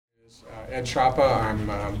Ed Chapa.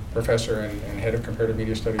 I'm professor and head of comparative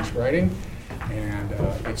media studies writing, and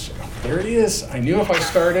there he is. I knew if I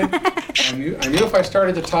started, I knew if I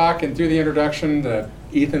started to talk and through the introduction that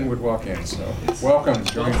Ethan would walk in. So welcome,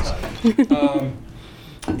 join us.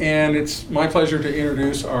 And it's my pleasure to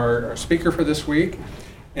introduce our speaker for this week,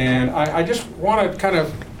 and I just want to kind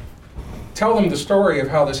of tell them the story of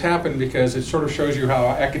how this happened because it sort of shows you how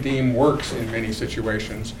academe works in many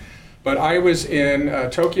situations. But I was in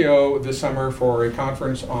Tokyo this summer for a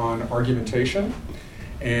conference on argumentation,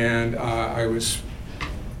 and I was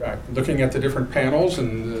looking at the different panels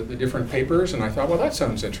and the different papers, and I thought, well, that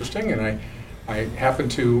sounds interesting. And I happened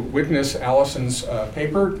to witness Allison's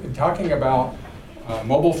paper talking about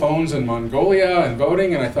mobile phones in Mongolia and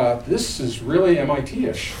voting, and I thought, this is really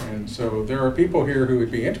MIT-ish. And so there are people here who would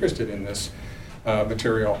be interested in this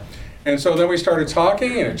material. And so then we started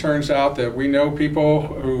talking, and it turns out that we know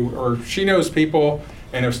people or she knows people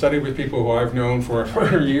and have studied with people who I've known for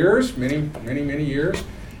years, many years.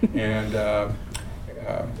 And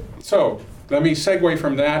so let me segue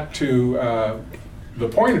from that to the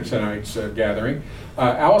point of tonight's gathering.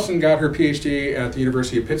 Allison got her PhD at the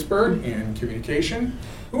University of Pittsburgh in communication.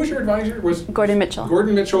 Who was your advisor? Was Gordon Mitchell.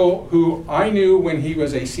 Gordon Mitchell, who I knew when he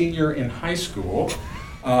was a senior in high school,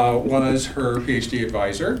 was her PhD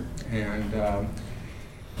advisor. And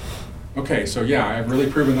okay, so yeah, I've really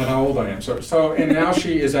proven that how old I am. So and now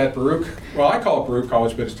she is at Baruch. Well, I call it Baruch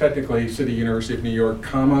College, but it's technically City University of New York,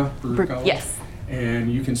 Baruch College. Yes.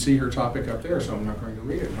 And you can see her topic up there, so I'm not going to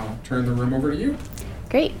read it. I'll turn the room over to you.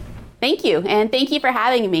 Great. Thank you, and thank you for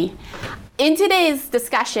having me. In today's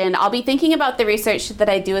discussion, I'll be thinking about the research that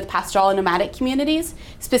I do with pastoral and nomadic communities,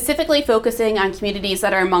 specifically focusing on communities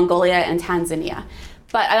that are in Mongolia and Tanzania.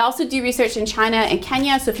 But I also do research in China and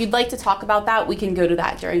Kenya, so if you'd like to talk about that, we can go to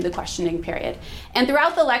that during the questioning period. And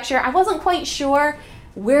throughout the lecture, I wasn't quite sure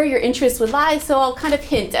where your interest would lie, so I'll kind of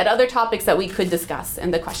hint at other topics that we could discuss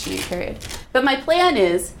in the questioning period. But my plan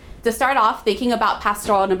is to start off thinking about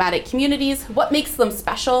pastoral and nomadic communities, what makes them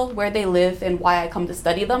special, where they live, and why I come to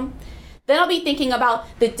study them. Then I'll be thinking about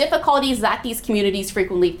the difficulties that these communities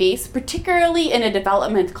frequently face, particularly in a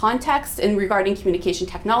development context and regarding communication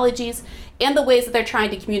technologies, and the ways that they're trying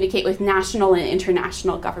to communicate with national and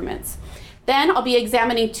international governments. Then I'll be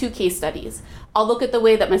examining two case studies. I'll look at the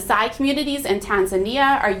way that Maasai communities in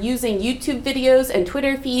Tanzania are using YouTube videos and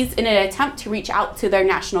Twitter feeds in an attempt to reach out to their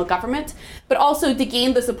national government, but also to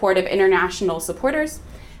gain the support of international supporters.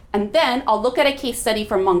 And then I'll look at a case study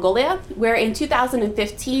from Mongolia, where in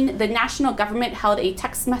 2015, the national government held a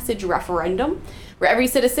text message referendum, where every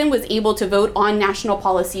citizen was able to vote on national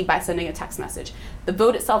policy by sending a text message. The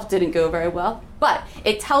vote itself didn't go very well, but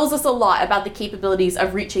it tells us a lot about the capabilities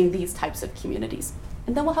of reaching these types of communities.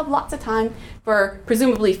 And then we'll have lots of time for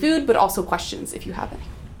presumably food, but also questions if you have any.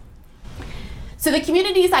 So the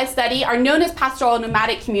communities I study are known as pastoral and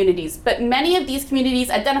nomadic communities, but many of these communities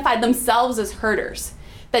identify themselves as herders.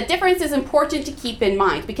 That difference is important to keep in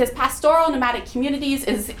mind because pastoral nomadic communities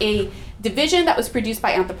is a division that was produced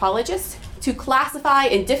by anthropologists to classify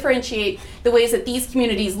and differentiate the ways that these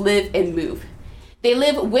communities live and move. They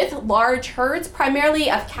live with large herds, primarily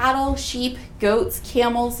of cattle, sheep, goats,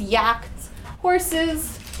 camels, yaks,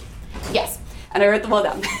 horses. Yes, and I wrote them all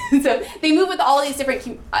down. So they move with all these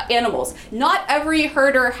different animals. Not every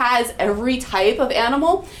herder has every type of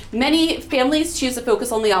animal. Many families choose to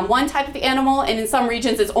focus only on one type of animal, and in some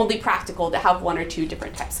regions it's only practical to have one or two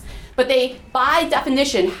different types. But they, by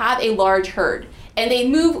definition, have a large herd, and they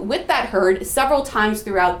move with that herd several times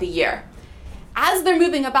throughout the year. As they're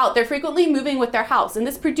moving about, they're frequently moving with their house, and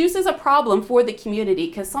this produces a problem for the community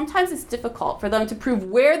because sometimes it's difficult for them to prove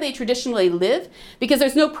where they traditionally live because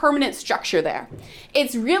there's no permanent structure there.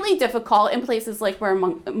 It's really difficult in places like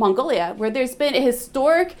Mongolia, where there's been a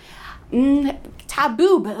historic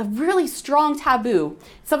taboo, but a really strong taboo,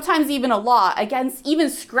 sometimes even a law against even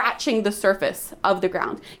scratching the surface of the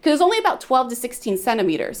ground. Because it's only about 12 to 16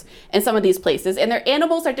 centimeters in some of these places, and their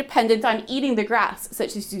animals are dependent on eating the grass,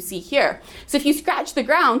 such as you see here. So if you scratch the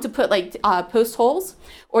ground to put post holes,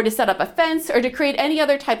 or to set up a fence, or to create any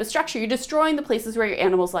other type of structure, you're destroying the places where your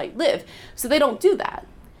animals live. So they don't do that.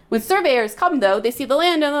 When surveyors come though, they see the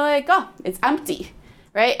land and they're like, oh, it's empty,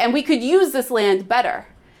 right? And we could use this land better.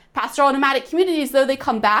 Pastoral nomadic communities, though, they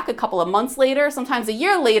come back a couple of months later, sometimes a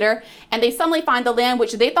year later, and they suddenly find the land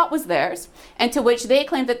which they thought was theirs, and to which they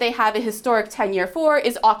claim that they have a historic tenure for,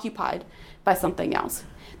 is occupied by something else.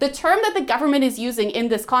 The term that the government is using in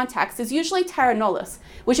this context is usually terra nullius,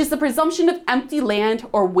 which is the presumption of empty land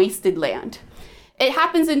or wasted land. It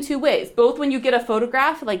happens in two ways, both when you get a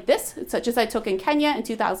photograph like this, such as I took in Kenya in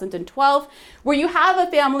 2012, where you have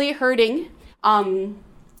a family herding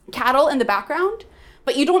cattle in the background,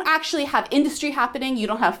 but you don't actually have industry happening, you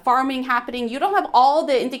don't have farming happening, you don't have all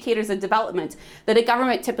the indicators of development that a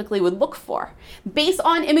government typically would look for. Based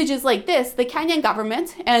on images like this, the Kenyan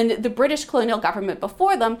government and the British colonial government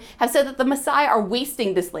before them have said that the Maasai are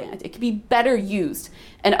wasting this land. It could be better used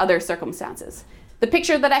in other circumstances. The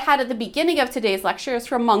picture that I had at the beginning of today's lecture is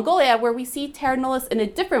from Mongolia, where we see Terra Nullius in a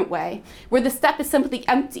different way, where the steppe is simply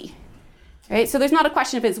empty. Right? So there's not a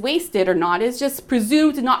question if it's wasted or not, it's just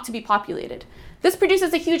presumed not to be populated. This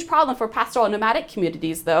produces a huge problem for pastoral and nomadic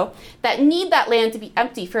communities, though, that need that land to be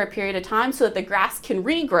empty for a period of time so that the grass can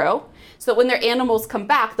regrow, so that when their animals come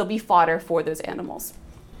back, there'll be fodder for those animals.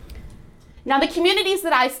 Now, the communities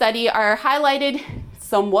that I study are highlighted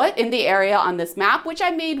somewhat in the area on this map, which I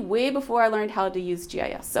made way before I learned how to use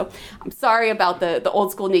GIS. So I'm sorry about the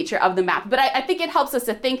old school nature of the map, but I think it helps us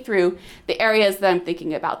to think through the areas that I'm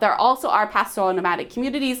thinking about. There also are pastoral and nomadic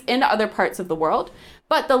communities in other parts of the world,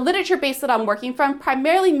 but the literature base that I'm working from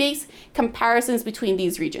primarily makes comparisons between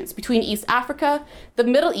these regions, between East Africa, the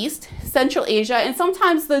Middle East, Central Asia, and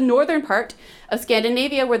sometimes the northern part of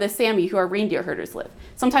Scandinavia where the Sami, who are reindeer herders, live.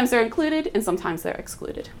 Sometimes they're included and sometimes they're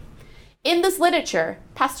excluded. In this literature,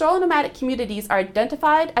 pastoral and nomadic communities are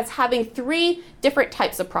identified as having 3 different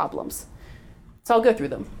types of problems. So I'll go through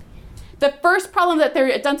them. The first problem that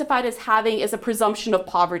they're identified as having is a presumption of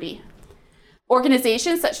poverty.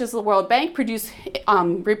 Organizations such as the World Bank produce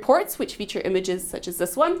reports which feature images such as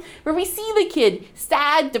this one, where we see the kid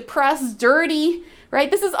sad, depressed, dirty,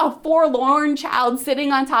 right? This is a forlorn child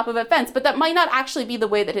sitting on top of a fence, but that might not actually be the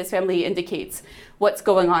way that his family indicates what's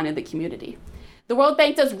going on in the community. The World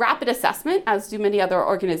Bank does rapid assessment, as do many other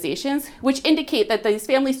organizations, which indicate that these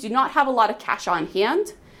families do not have a lot of cash on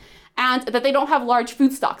hand and that they don't have large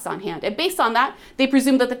food stocks on hand. And based on that, they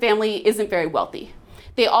presume that the family isn't very wealthy.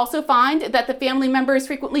 They also find that the family members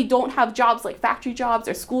frequently don't have jobs like factory jobs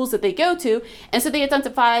or schools that they go to, and so they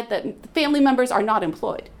identify that the family members are not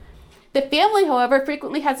employed. The family, however,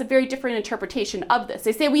 frequently has a very different interpretation of this.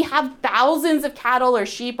 They say we have thousands of cattle or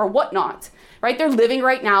sheep or whatnot, right? They're living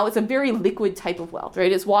right now. It's a very liquid type of wealth,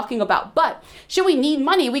 right? It's walking about. But should we need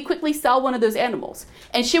money, we quickly sell one of those animals.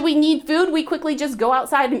 And should we need food, we quickly just go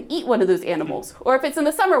outside and eat one of those animals. Or if it's in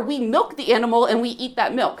the summer, we milk the animal and we eat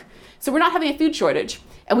that milk. So we're not having a food shortage,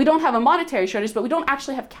 and we don't have a monetary shortage, but we don't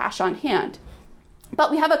actually have cash on hand. But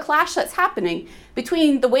we have a clash that's happening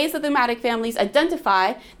between the ways that the nomadic families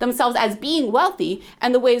identify themselves as being wealthy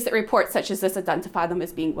and the ways that reports such as this identify them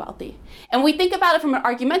as being wealthy. And we think about it from an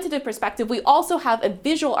argumentative perspective, we also have a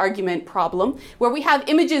visual argument problem where we have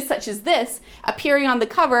images such as this appearing on the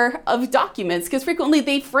cover of documents, because frequently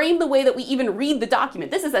they frame the way that we even read the document.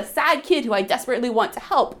 This is a sad kid who I desperately want to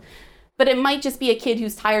help, but it might just be a kid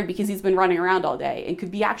who's tired because he's been running around all day and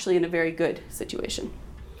could be actually in a very good situation.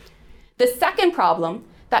 The second problem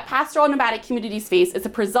that pastoral nomadic communities face is a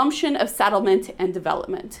presumption of settlement and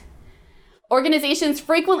development. Organizations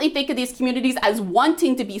frequently think of these communities as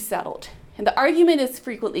wanting to be settled. And the argument is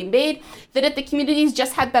frequently made that if the communities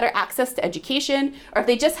just had better access to education, or if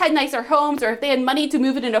they just had nicer homes, or if they had money to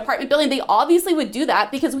move in an apartment building, they obviously would do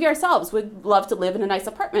that because we ourselves would love to live in a nice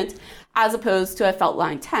apartment as opposed to a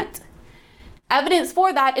felt-lined tent. Evidence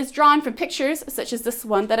for that is drawn from pictures such as this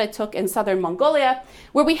one that I took in southern Mongolia,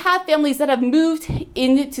 where we have families that have moved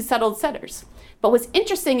into settled centers. But what's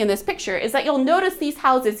interesting in this picture is that you'll notice these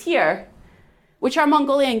houses here, which are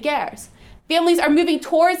Mongolian gers. Families are moving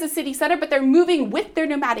towards the city center, but they're moving with their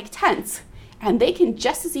nomadic tents, and they can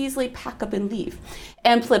just as easily pack up and leave.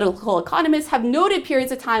 And political economists have noted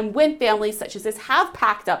periods of time when families such as this have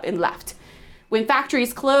packed up and left. When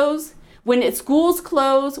factories close, when schools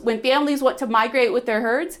close, when families want to migrate with their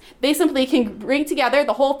herds, they simply can bring together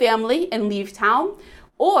the whole family and leave town.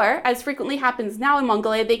 Or, as frequently happens now in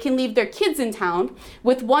Mongolia, they can leave their kids in town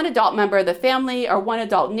with one adult member of the family or one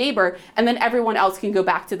adult neighbor, and then everyone else can go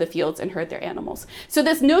back to the fields and herd their animals. So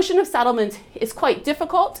this notion of settlement is quite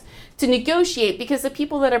difficult to negotiate because the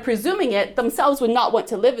people that are presuming it themselves would not want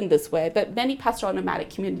to live in this way, but many pastoral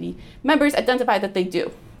nomadic community members identify that they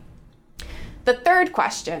do. The third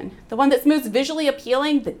question, the one that's most visually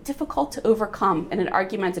appealing but difficult to overcome in an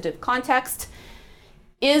argumentative context,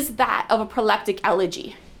 is that of a proleptic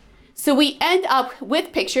elegy. So we end up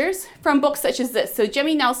with pictures from books such as this. So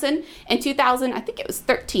Jimmy Nelson in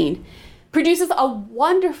 2013, produces a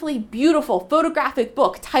wonderfully beautiful photographic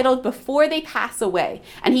book titled Before They Pass Away.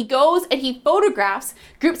 And he goes and he photographs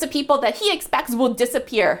groups of people that he expects will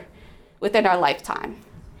disappear within our lifetime.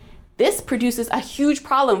 This produces a huge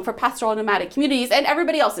problem for pastoral nomadic communities and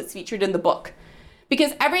everybody else that's featured in the book.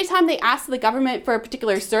 Because every time they ask the government for a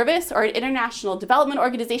particular service or an international development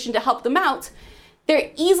organization to help them out,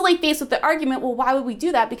 they're easily faced with the argument, well, why would we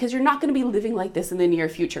do that? Because you're not going to be living like this in the near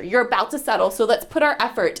future. You're about to settle, so let's put our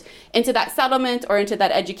effort into that settlement or into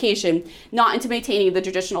that education, not into maintaining the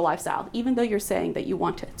traditional lifestyle, even though you're saying that you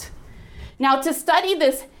want it. Now, to study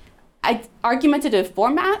this argumentative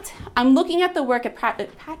format, I'm looking at the work of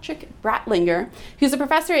Patrick Bratlinger, who's a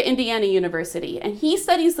professor at Indiana University, and he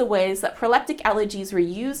studies the ways that proleptic elegies were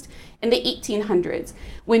used in the 1800s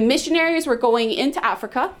when missionaries were going into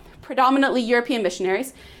Africa, predominantly European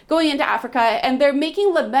missionaries, going into Africa, and they're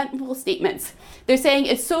making lamentable statements. They're saying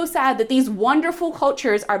it's so sad that these wonderful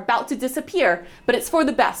cultures are about to disappear, but it's for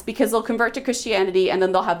the best because they'll convert to Christianity and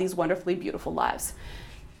then they'll have these wonderfully beautiful lives.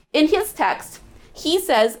 In his text, he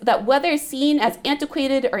says that whether seen as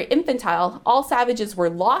antiquated or infantile, all savages were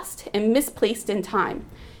lost and misplaced in time.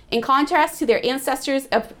 In contrast to the ancestors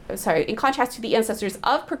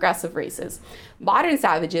of progressive races, modern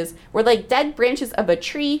savages were like dead branches of a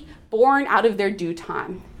tree born out of their due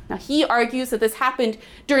time. Now, he argues that this happened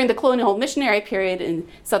during the colonial missionary period in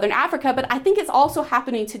southern Africa, but I think it's also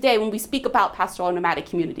happening today when we speak about pastoral nomadic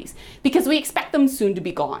communities, because we expect them soon to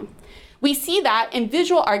be gone. We see that in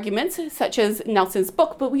visual arguments, such as Nelson's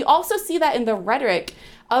book, but we also see that in the rhetoric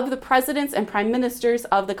of the presidents and prime ministers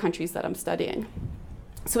of the countries that I'm studying.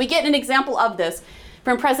 So we get an example of this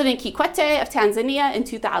from President Kikwete of Tanzania in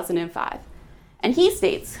 2005. And he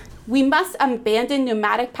states, "We must abandon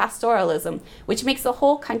nomadic pastoralism, which makes the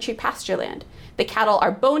whole country pastureland. The cattle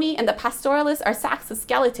are bony and the pastoralists are sacks of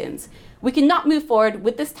skeletons. We cannot move forward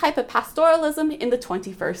with this type of pastoralism in the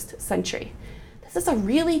 21st century." This is a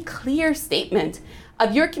really clear statement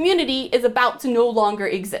of your community is about to no longer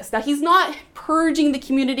exist. Now, he's not purging the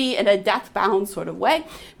community in a death-bound sort of way,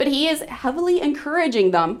 but he is heavily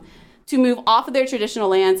encouraging them to move off of their traditional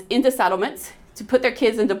lands into settlements, to put their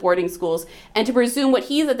kids into boarding schools, and to resume what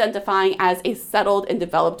he's identifying as a settled and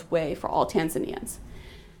developed way for all Tanzanians.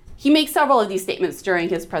 He makes several of these statements during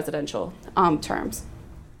his presidential terms.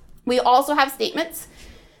 We also have statements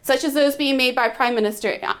such as those being made by Prime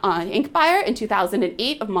Minister Inkbayer in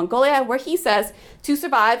 2008 of Mongolia, where he says, "To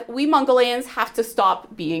survive, we Mongolians have to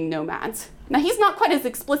stop being nomads." Now, he's not quite as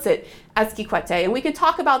explicit as Kikwete, and we can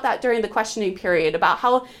talk about that during the questioning period, about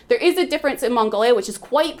how there is a difference in Mongolia, which is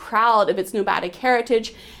quite proud of its nomadic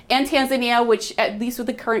heritage, and Tanzania, which, at least with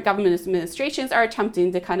the current government administrations, are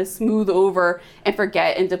attempting to kind of smooth over and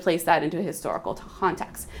forget and to place that into a historical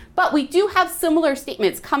context. But we do have similar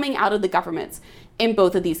statements coming out of the governments in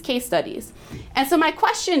both of these case studies. And so my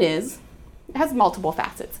question is, it has multiple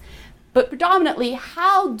facets, but predominantly,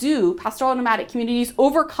 how do pastoral nomadic communities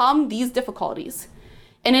overcome these difficulties?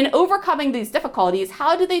 And in overcoming these difficulties,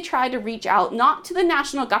 how do they try to reach out, not to the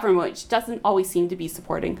national government, which doesn't always seem to be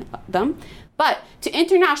supporting them, but to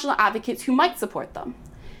international advocates who might support them?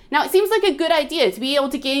 Now, it seems like a good idea to be able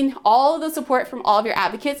to gain all of the support from all of your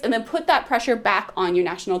advocates and then put that pressure back on your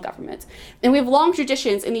national government. And we have long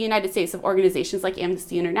traditions in the United States of organizations like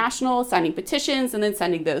Amnesty International signing petitions and then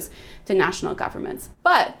sending those to national governments.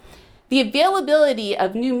 But the availability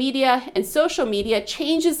of new media and social media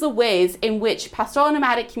changes the ways in which pastoral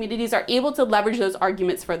nomadic communities are able to leverage those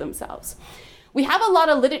arguments for themselves. We have a lot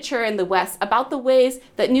of literature in the West about the ways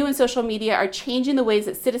that new and social media are changing the ways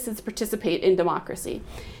that citizens participate in democracy.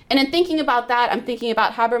 And in thinking about that, I'm thinking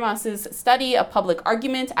about Habermas's study of public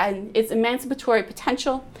argument and its emancipatory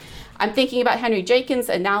potential. I'm thinking about Henry Jenkins'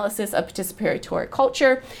 analysis of participatory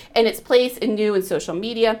culture and its place in new and social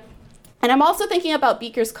media. And I'm also thinking about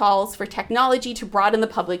Beaker's calls for technology to broaden the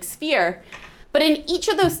public sphere. But in each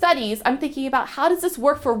of those studies, I'm thinking about how does this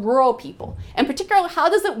work for rural people? And particularly, how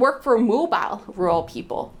does it work for mobile rural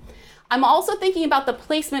people? I'm also thinking about the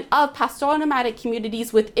placement of pastoral nomadic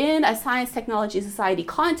communities within a science, technology, society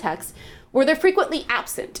context where they're frequently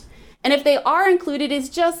absent. And if they are included, it's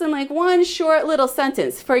just in like one short little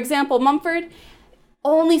sentence. For example, Mumford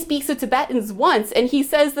only speaks to Tibetans once, and he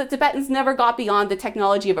says that Tibetans never got beyond the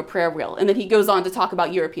technology of a prayer wheel, and then he goes on to talk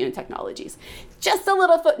about European technologies. Just a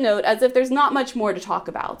little footnote, as if there's not much more to talk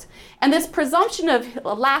about. And this presumption of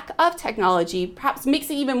a lack of technology perhaps makes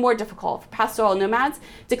it even more difficult for pastoral nomads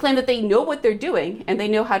to claim that they know what they're doing and they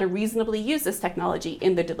know how to reasonably use this technology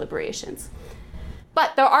in their deliberations.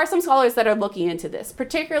 But there are some scholars that are looking into this,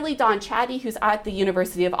 particularly Dawn Chaddy, who's at the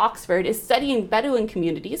University of Oxford, is studying Bedouin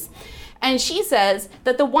communities. And she says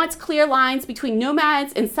that the once clear lines between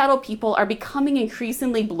nomads and settled people are becoming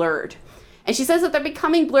increasingly blurred. And she says that they're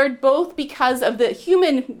becoming blurred both because of the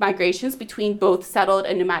human migrations between both settled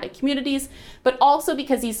and nomadic communities, but also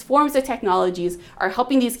because these forms of technologies are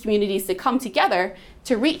helping these communities to come together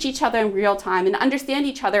to reach each other in real time and understand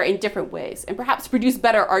each other in different ways, and perhaps produce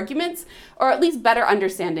better arguments, or at least better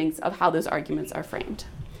understandings of how those arguments are framed.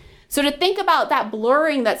 So to think about that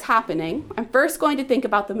blurring that's happening, I'm first going to think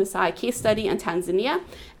about the Maasai case study in Tanzania,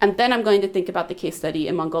 and then I'm going to think about the case study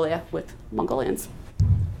in Mongolia with Mongolians.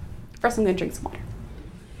 First, I'm going to drink some water.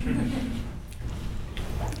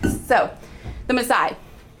 So, the Maasai.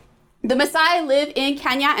 The Maasai live in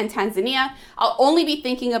Kenya and Tanzania. I'll only be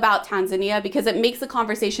thinking about Tanzania because it makes the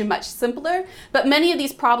conversation much simpler, but many of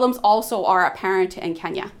these problems also are apparent in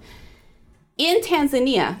Kenya. In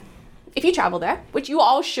Tanzania, if you travel there, which you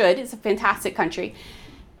all should, it's a fantastic country,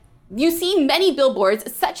 you see many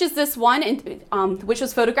billboards, such as this one, which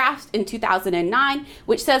was photographed in 2009,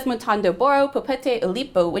 which says Mutando Boro Popete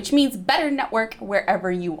Ulipo, which means better network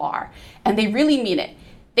wherever you are. And they really mean it.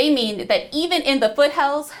 They mean that even in the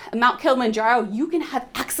foothills of Mount Kilimanjaro, you can have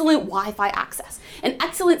excellent Wi-Fi access and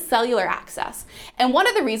excellent cellular access. And one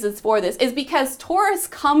of the reasons for this is because tourists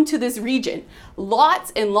come to this region,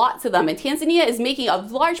 lots and lots of them. And Tanzania is making a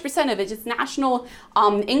large percent of its national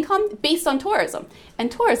income based on tourism. And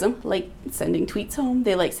tourism, like sending tweets home,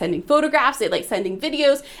 they like sending photographs, they like sending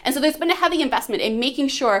videos. And so there's been a heavy investment in making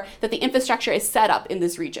sure that the infrastructure is set up in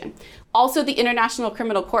this region. Also, the International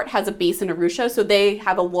Criminal Court has a base in Arusha, so they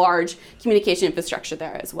have a large communication infrastructure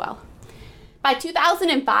there as well. By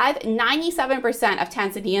 2005, 97% of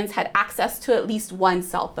Tanzanians had access to at least one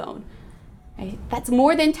cell phone. Right? That's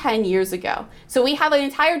more than 10 years ago. So we have an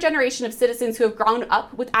entire generation of citizens who have grown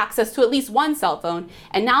up with access to at least one cell phone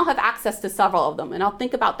and now have access to several of them. And I'll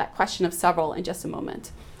think about that question of several in just a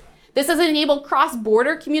moment. This has enabled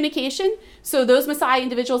cross-border communication, so those Maasai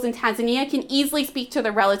individuals in Tanzania can easily speak to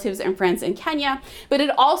their relatives and friends in Kenya, but it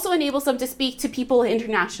also enables them to speak to people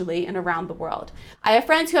internationally and around the world. I have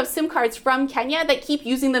friends who have SIM cards from Kenya that keep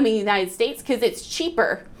using them in the United States because it's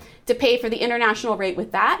cheaper to pay for the international rate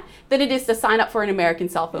with that than it is to sign up for an American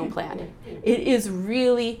cell phone plan. It is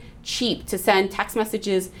really cheap to send text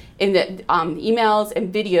messages and emails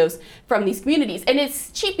and videos from these communities. And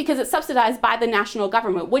it's cheap because it's subsidized by the national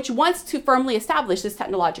government, which wants to firmly establish this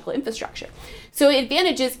technological infrastructure. So it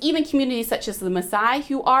advantages even communities such as the Maasai,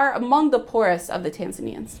 who are among the poorest of the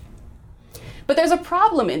Tanzanians. But there's a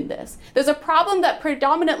problem in this. There's a problem that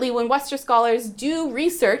predominantly when Western scholars do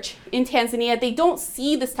research in Tanzania, they don't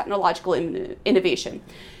see this technological innovation.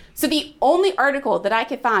 So the only article that I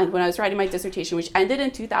could find when I was writing my dissertation, which ended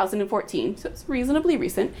in 2014, so it's reasonably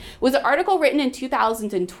recent, was an article written in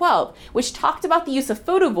 2012, which talked about the use of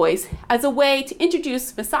photo voice as a way to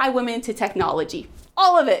introduce Maasai women to technology.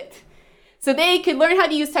 All of it. So they could learn how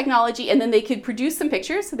to use technology, and then they could produce some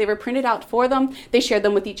pictures. So they were printed out for them, they shared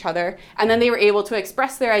them with each other, and then they were able to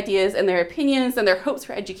express their ideas and their opinions and their hopes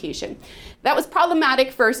for education. That was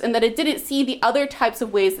problematic first in that it didn't see the other types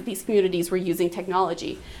of ways that these communities were using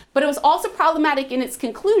technology. But it was also problematic in its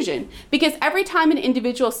conclusion, because every time an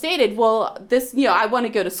individual stated, well, I want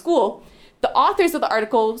to go to school, the authors of the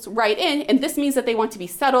articles write in, and this means that they want to be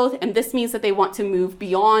settled, and this means that they want to move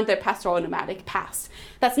beyond their pastoral nomadic past.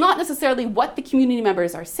 That's not necessarily what the community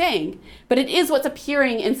members are saying, but it is what's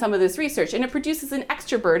appearing in some of this research, and it produces an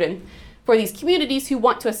extra burden for these communities who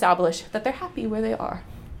want to establish that they're happy where they are.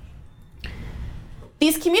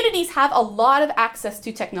 These communities have a lot of access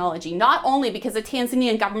to technology, not only because the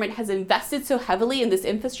Tanzanian government has invested so heavily in this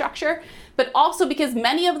infrastructure, but also because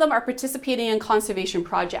many of them are participating in conservation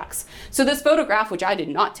projects. So this photograph, which I did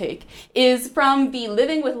not take, is from the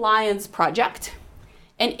Living with Lions project.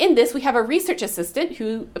 And in this, we have a research assistant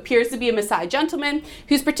who appears to be a Maasai gentleman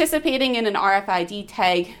who's participating in an RFID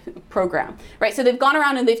tag program, right? So they've gone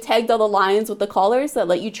around and they've tagged all the lions with the collars that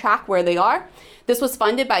let you track where they are. This was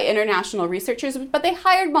funded by international researchers, but they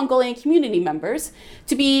hired Mongolian community members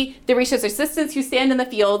to be the research assistants who stand in the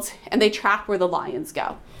fields and they track where the lions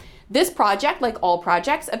go. This project, like all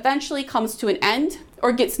projects, eventually comes to an end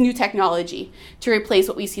or gets new technology to replace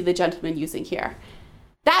what we see the gentleman using here.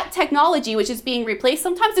 That technology, which is being replaced,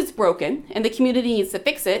 sometimes it's broken and the community needs to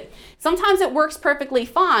fix it. Sometimes it works perfectly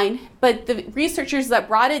fine, but the researchers that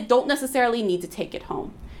brought it don't necessarily need to take it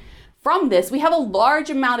home. From this, we have a large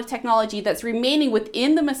amount of technology that's remaining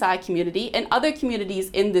within the Maasai community and other communities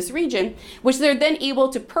in this region, which they're then able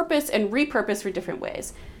to purpose and repurpose for different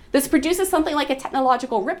ways. This produces something like a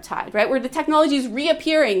technological riptide, right? Where the technology is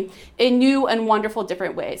reappearing in new and wonderful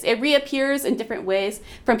different ways. It reappears in different ways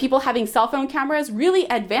from people having cell phone cameras, really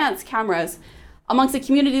advanced cameras, amongst a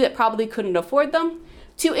community that probably couldn't afford them.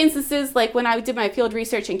 Two instances, like when I did my field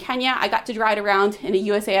research in Kenya, I got to ride around in a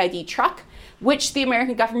USAID truck, which the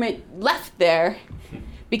American government left there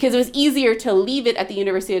because it was easier to leave it at the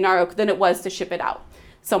University of Narok than it was to ship it out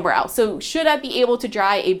somewhere else. So should I be able to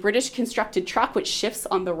drive a British constructed truck which shifts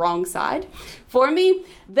on the wrong side for me,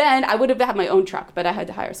 then I would have had my own truck, but I had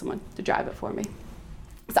to hire someone to drive it for me.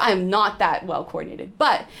 So I am not that well coordinated.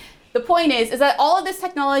 But the point is that all of this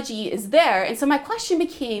technology is there. And so my question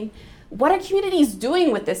became, what are communities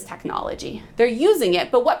doing with this technology? They're using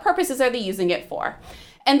it, but what purposes are they using it for?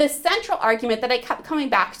 And the central argument that I kept coming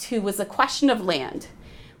back to was the question of land.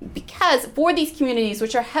 Because for these communities,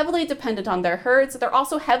 which are heavily dependent on their herds, they're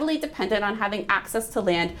also heavily dependent on having access to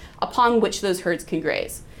land upon which those herds can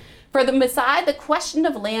graze. For the Maasai, the question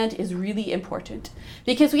of land is really important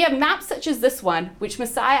because we have maps such as this one, which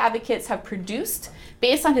Maasai advocates have produced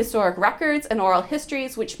based on historic records and oral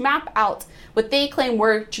histories, which map out what they claim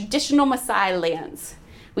were traditional Maasai lands.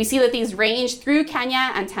 We see that these range through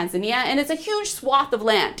Kenya and Tanzania, and it's a huge swath of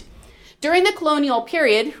land. During the colonial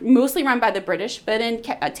period, mostly run by the British, but in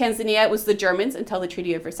Tanzania it was the Germans until the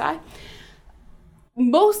Treaty of Versailles,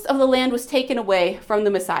 most of the land was taken away from the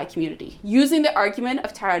Maasai community, using the argument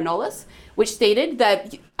of terra nullius, which stated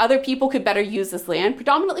that other people could better use this land,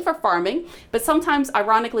 predominantly for farming, but sometimes,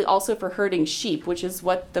 ironically, also for herding sheep, which is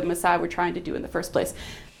what the Maasai were trying to do in the first place.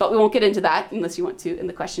 But we won't get into that unless you want to in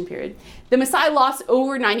the question period. The Maasai lost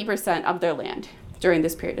over 90% of their land during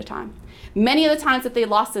this period of time. Many of the times that they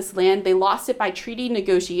lost this land, they lost it by treaty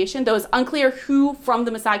negotiation, though it's unclear who from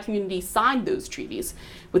the Maasai community signed those treaties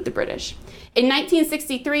with the British. In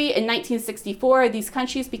 1963 and 1964, these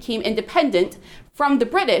countries became independent from the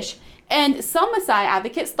British, and some Maasai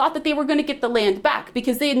advocates thought that they were going to get the land back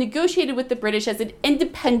because they had negotiated with the British as an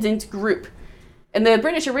independent group. And the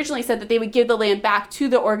British originally said that they would give the land back to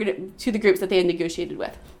the groups that they had negotiated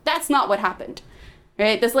with. That's not what happened.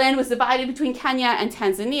 Right? This land was divided between Kenya and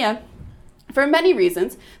Tanzania for many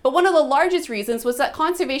reasons, but one of the largest reasons was that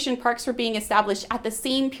conservation parks were being established at the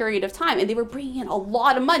same period of time, and they were bringing in a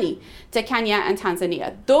lot of money to Kenya and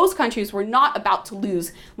Tanzania. Those countries were not about to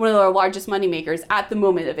lose one of their largest moneymakers at the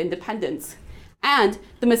moment of independence. And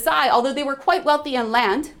the Maasai, although they were quite wealthy in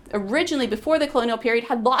land, originally before the colonial period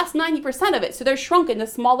had lost 90% of it, so they're shrunk into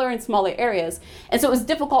smaller and smaller areas, and so it was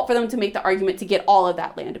difficult for them to make the argument to get all of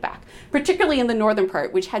that land back, particularly in the northern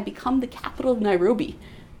part, which had become the capital of Nairobi.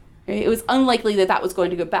 It was unlikely that that was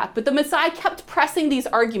going to go back. But the Maasai kept pressing these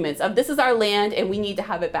arguments of this is our land and we need to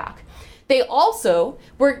have it back. They also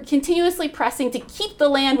were continuously pressing to keep the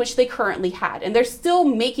land which they currently had. And they're still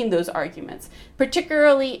making those arguments,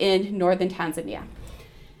 particularly in northern Tanzania.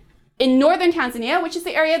 In northern Tanzania, which is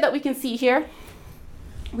the area that we can see here,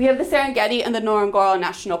 we have the Serengeti and the Ngorongoro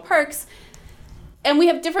National Parks. And we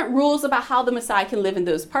have different rules about how the Maasai can live in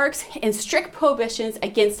those parks and strict prohibitions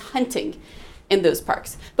against hunting in those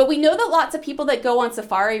parks. But we know that lots of people that go on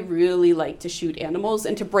safari really like to shoot animals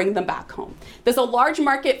and to bring them back home. There's a large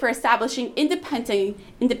market for establishing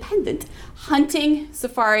independent hunting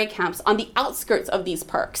safari camps on the outskirts of these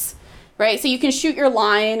parks, right? So you can shoot your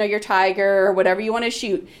lion or your tiger or whatever you want to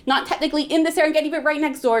shoot, not technically in the Serengeti, but right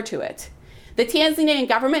next door to it. The Tanzanian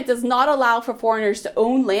government does not allow for foreigners to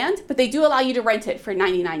own land, but they do allow you to rent it for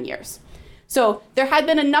 99 years. So there had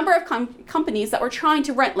been a number of companies that were trying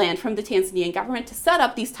to rent land from the Tanzanian government to set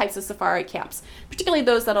up these types of safari camps, particularly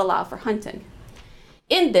those that allow for hunting.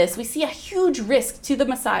 In this, we see a huge risk to the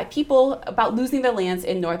Maasai people about losing their lands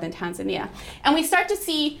in northern Tanzania. And we start to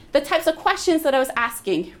see the types of questions that I was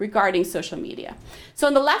asking regarding social media. So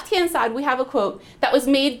on the left-hand side, we have a quote that was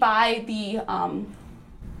made by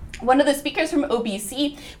one of the speakers from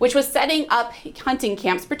OBC, which was setting up hunting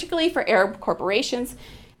camps, particularly for Arab corporations.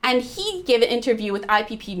 And he gave an interview with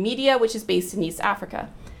IPP Media, which is based in East Africa.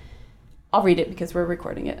 I'll read it because we're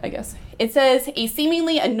recording it, I guess. It says, a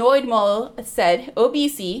seemingly annoyed Mo said,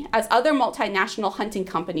 OBC, as other multinational hunting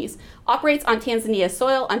companies, operates on Tanzania's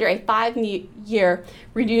soil under a 5-year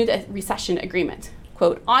renewed recession agreement.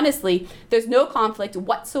 Quote, honestly, there's no conflict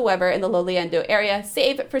whatsoever in the Loliondo area,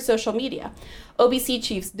 save for social media. OBC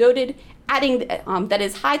chiefs noted, adding that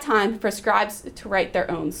it's high time for scribes to write their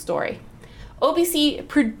own story. OBC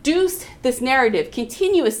produced this narrative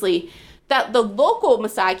continuously that the local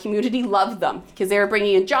Maasai community loved them because they were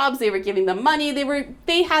bringing in jobs, they were giving them money,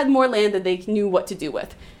 they had more land than they knew what to do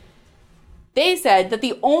with. They said that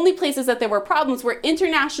the only places that there were problems were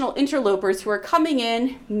international interlopers who were coming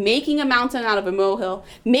in, making a mountain out of a molehill,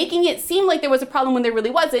 making it seem like there was a problem when there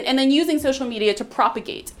really wasn't, and then using social media to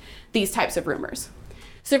propagate these types of rumors.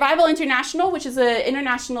 Survival International, which is an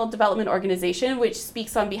international development organization which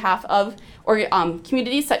speaks on behalf of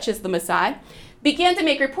communities such as the Maasai, began to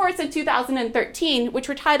make reports in 2013 which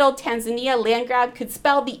were titled Tanzania Land Grab Could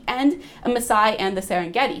Spell the End of Maasai and the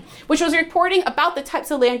Serengeti, which was reporting about the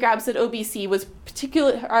types of land grabs that OBC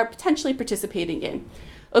are potentially participating in.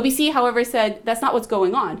 OBC, however, said that's not what's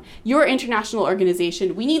going on. You're an international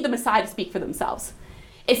organization. We need the Maasai to speak for themselves.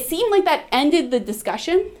 It seemed like that ended the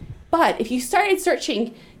discussion, But if you started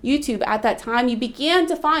searching YouTube at that time, you began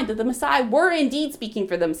to find that the Maasai were indeed speaking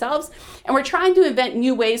for themselves and were trying to invent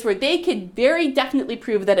new ways where they could very definitely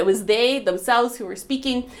prove that it was they themselves who were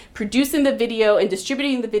speaking, producing the video, and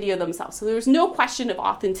distributing the video themselves. So there was no question of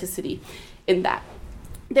authenticity in that.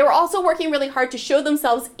 They were also working really hard to show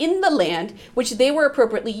themselves in the land, which they were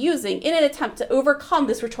appropriately using in an attempt to overcome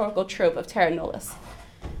this rhetorical trope of terra nullius.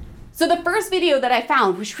 So the first video that I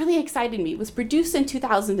found, which really excited me, was produced in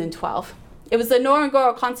 2012. It was the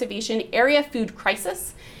Ngorongoro Conservation Area Food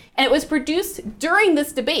Crisis, and it was produced during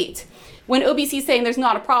this debate when OBC is saying there's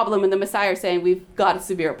not a problem and the Maasai are saying we've got a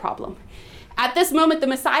severe problem. At this moment, the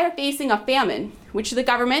Maasai are facing a famine, which the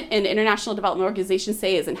government and international development organizations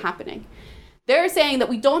say isn't happening. They're saying that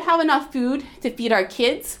we don't have enough food to feed our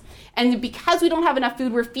kids, and because we don't have enough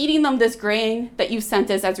food, we're feeding them this grain that you sent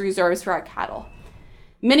us as reserves for our cattle.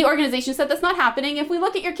 Many organizations said that's not happening. If we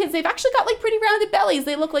look at your kids, they've actually got like pretty rounded bellies.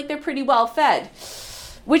 They look like they're pretty well fed,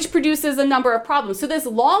 which produces a number of problems. So this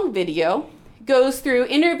long video goes through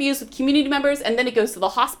interviews with community members, and then it goes to the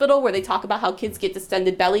hospital where they talk about how kids get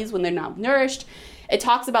distended bellies when they're not nourished. It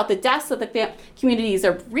talks about the deaths that the communities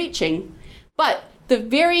are reaching. But the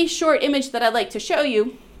very short image that I'd like to show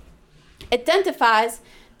you identifies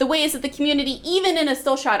the ways that the community, even in a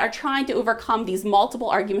still shot, are trying to overcome these multiple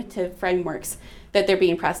argumentative frameworks that they're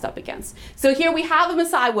being pressed up against. So here we have a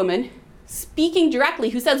Maasai woman speaking directly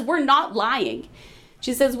who says, we're not lying.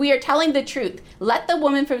 She says, we are telling the truth. Let the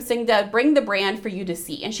woman from Singda bring the brand for you to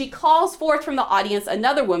see. And she calls forth from the audience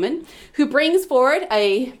another woman who brings forward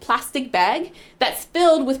a plastic bag that's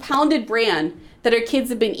filled with pounded bran that her kids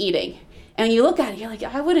have been eating. And when you look at it, you're like,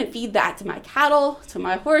 I wouldn't feed that to my cattle, to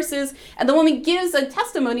my horses. And the woman gives a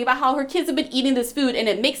testimony about how her kids have been eating this food and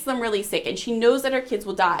it makes them really sick. And she knows that her kids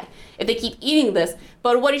will die if they keep eating this.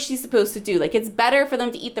 But what is she supposed to do? Like, it's better for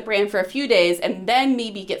them to eat the bran for a few days and then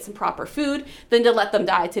maybe get some proper food than to let them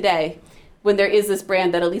die today when there is this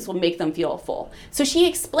bran that at least will make them feel full. So she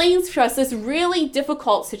explains to us this really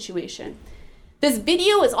difficult situation. This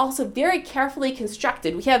video is also very carefully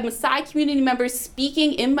constructed. We have Maasai community members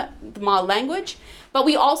speaking in the Ma language, but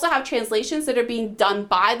we also have translations that are being done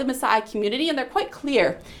by the Maasai community, and they're quite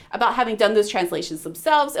clear about having done those translations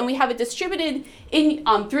themselves. And we have it distributed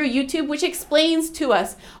through YouTube, which explains to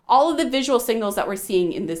us all of the visual signals that we're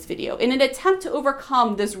seeing in this video in an attempt to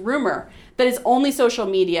overcome this rumor that it's only social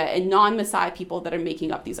media and non-Maasai people that are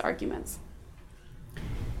making up these arguments.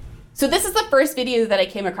 So this is the first video that I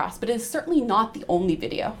came across, but it is certainly not the only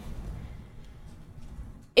video.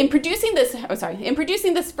 In producing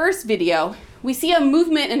this first video, we see a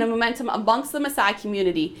movement and a momentum amongst the Maasai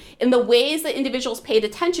community in the ways that individuals paid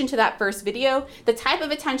attention to that first video, the type of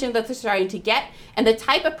attention that they're starting to get, and the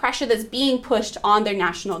type of pressure that's being pushed on their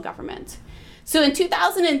national government. So in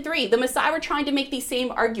 2003, the Maasai were trying to make these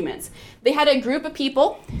same arguments. They had a group of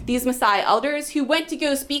people, these Maasai elders, who went to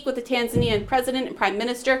go speak with the Tanzanian president and prime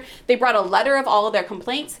minister. They brought a letter of all of their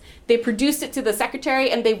complaints. They produced it to the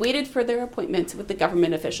secretary, and they waited for their appointment with the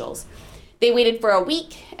government officials. They waited for a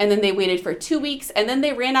week, and then they waited for 2 weeks, and then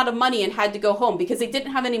they ran out of money and had to go home because they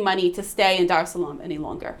didn't have any money to stay in Dar es Salaam any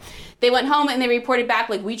longer. They went home and they reported back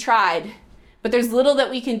like, we tried, but there's little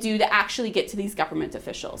that we can do to actually get to these government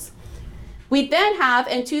officials. We then have,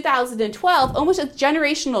 in 2012, almost a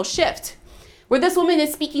generational shift, where this woman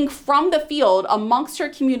is speaking from the field amongst her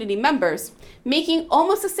community members, making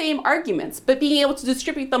almost the same arguments, but being able to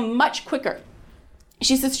distribute them much quicker.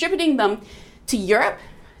 She's distributing them to Europe,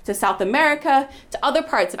 to South America, to other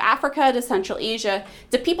parts of Africa, to Central Asia,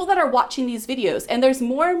 to people that are watching these videos. And there's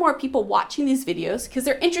more and more people watching these videos because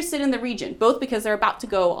they're interested in the region, both because they're about to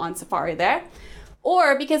go on safari there,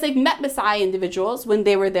 or because they've met Maasai individuals when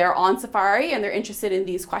they were there on safari and they're interested in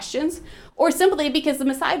these questions, or simply because the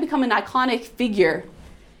Maasai become an iconic figure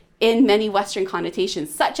in many Western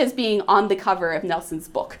connotations, such as being on the cover of Nelson's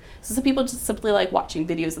book. So some people just simply like watching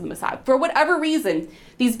videos of the Maasai. For whatever reason,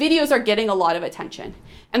 these videos are getting a lot of attention,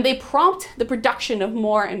 and they prompt the production of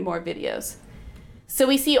more and more videos. So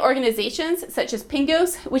we see organizations such as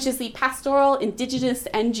PINGOS, which is the Pastoral Indigenous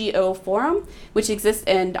NGO Forum, which exists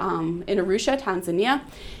in Arusha, Tanzania,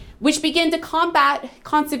 which begin to combat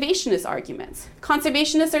conservationist arguments.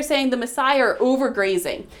 Conservationists are saying the Maasai are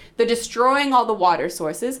overgrazing. They're destroying all the water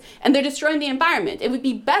sources, and they're destroying the environment. It would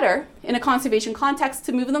be better in a conservation context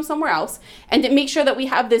to move them somewhere else and to make sure that we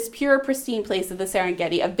have this pure, pristine place of the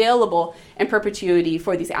Serengeti available in perpetuity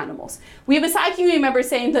for these animals. We have Maasai community members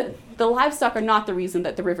saying that the livestock are not the reason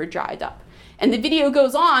that the river dried up. And the video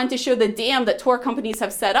goes on to show the dam that tour companies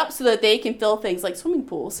have set up so that they can fill things like swimming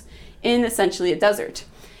pools in essentially a desert.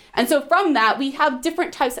 And so from that, we have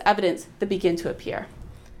different types of evidence that begin to appear.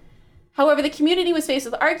 However, the community was faced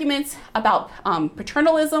with arguments about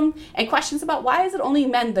paternalism and questions about why is it only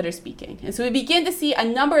men that are speaking. And so we begin to see a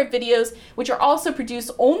number of videos which are also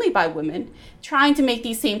produced only by women trying to make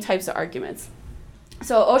these same types of arguments.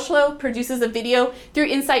 So Oslo produces a video through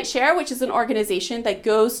Insight Share, which is an organization that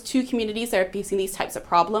goes to communities that are facing these types of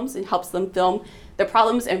problems and helps them film their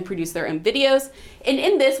problems and produce their own videos. And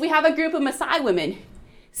in this, we have a group of Maasai women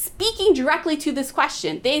speaking directly to this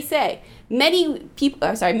question. They say, many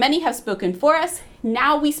have spoken for us,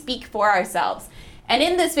 now we speak for ourselves. And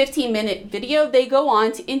in this 15-minute video, they go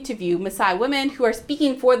on to interview Maasai women who are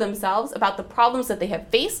speaking for themselves about the problems that they have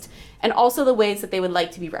faced and also the ways that they would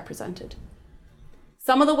like to be represented.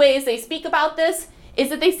 Some of the ways they speak about this is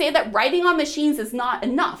that they say that writing on machines is not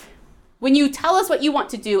enough. When you tell us what you want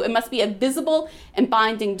to do, it must be a visible and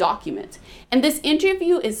binding document. And this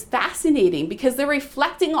interview is fascinating because they're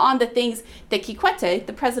reflecting on the things that Kikwete,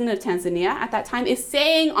 the president of Tanzania at that time, is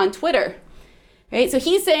saying on Twitter. Right? So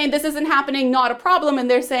he's saying this isn't happening, not a problem,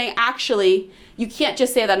 and they're saying, actually, you can't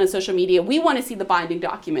just say that on social media. We want to see the binding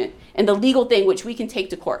document and the legal thing which we can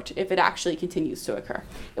take to court if it actually continues to occur.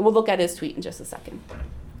 And we'll look at his tweet in just a second.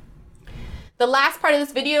 The last part of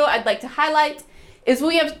this video I'd like to highlight is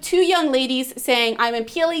we have two young ladies saying, I'm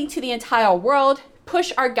appealing to the entire world,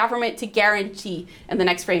 push our government to guarantee, and the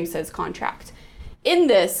next frame says contract. In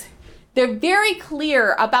this, they're very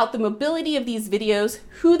clear about the mobility of these videos,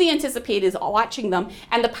 who they anticipate is watching them,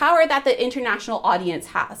 and the power that the international audience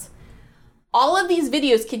has. All of these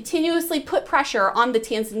videos continuously put pressure on the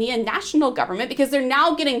Tanzanian national government because they're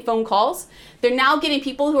now getting phone calls. They're now getting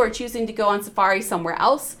people who are choosing to go on safari somewhere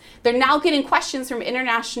else. They're now getting questions from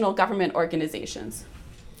international government organizations.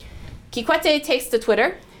 Kikwete takes to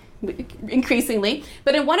Twitter, increasingly,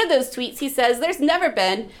 but in one of those tweets he says, there's never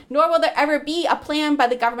been, nor will there ever be, a plan by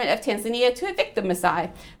the government of Tanzania to evict the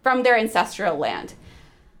Maasai from their ancestral land.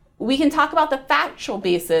 We can talk about the factual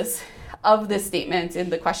basis of this statement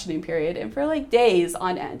in the questioning period and for like days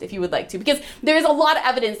on end if you would like to, because there's a lot of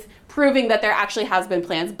evidence proving that there actually has been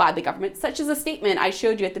plans by the government, such as a statement I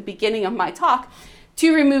showed you at the beginning of my talk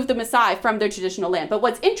to remove the Maasai from their traditional land. But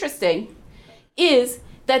what's interesting is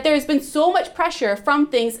that there's been so much pressure from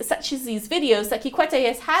things such as these videos that Kikwete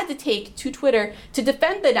has had to take to Twitter to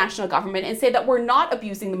defend the national government and say that we're not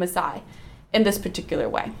abusing the Maasai in this particular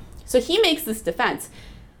way. So he makes this defense.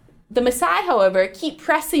 The Maasai, however, keep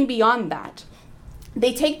pressing beyond that.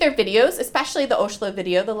 They take their videos, especially the Oslo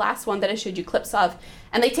video, the last one that I showed you clips of,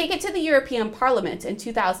 and they take it to the European Parliament in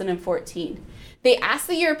 2014. They ask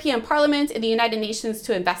the European Parliament and the United Nations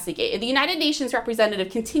to investigate. And the United Nations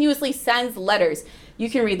representative continuously sends letters. You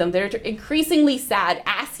can read them. They're increasingly sad,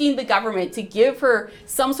 asking the government to give her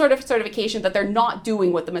some sort of certification that they're not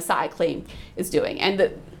doing what the Maasai claim is doing.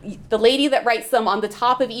 And the lady that writes them on the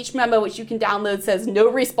top of each memo, which you can download, says no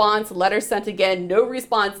response, letter sent again, no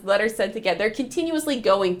response, letter sent again. They're continuously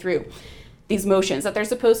going through these motions that they're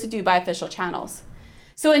supposed to do by official channels.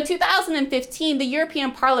 So in 2015, the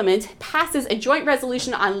European Parliament passes a joint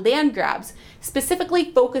resolution on land grabs,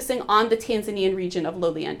 specifically focusing on the Tanzanian region of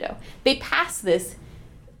Loliondo. They pass this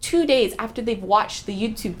 2 days after they've watched the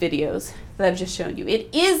YouTube videos that I've just shown you. It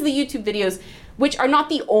is the YouTube videos which are not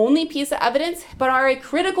the only piece of evidence, but are a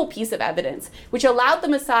critical piece of evidence, which allowed the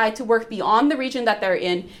Maasai to work beyond the region that they're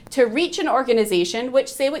in to reach an organization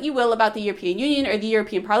which, say what you will about the European Union or the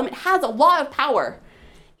European Parliament, has a lot of power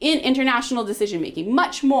in international decision-making,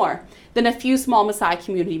 much more than a few small Maasai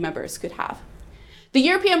community members could have. The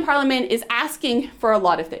European Parliament is asking for a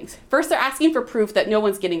lot of things. First, they're asking for proof that no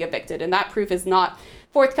one's getting evicted, and that proof is not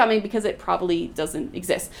forthcoming because it probably doesn't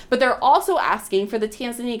exist. But they're also asking for the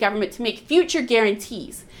Tanzanian government to make future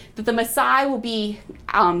guarantees that the Maasai will be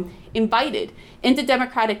invited into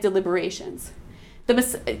democratic deliberations. The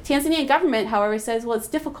Tanzanian government, however, says, well, it's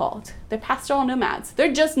difficult. They're pastoral nomads.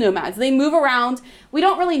 They're just nomads. They move around. We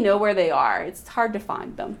don't really know where they are. It's hard to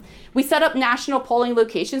find them. We set up national polling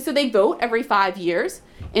locations, so they vote every 5 years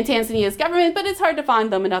in Tanzania's government, but it's hard to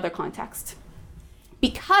find them in other contexts.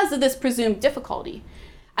 Because of this presumed difficulty,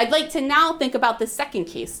 I'd like to now think about the second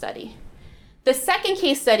case study. The second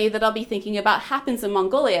case study that I'll be thinking about happens in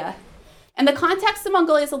Mongolia. And the context of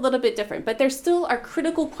Mongolia is a little bit different, but there still are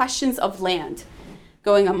critical questions of land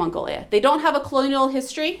going on Mongolia. They don't have a colonial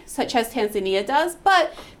history, such as Tanzania does,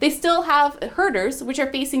 but they still have herders, which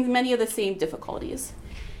are facing many of the same difficulties.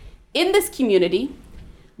 In this community,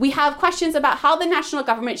 we have questions about how the national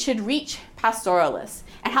government should reach pastoralists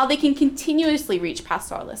and how they can continuously reach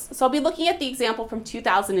pastoralists. So I'll be looking at the example from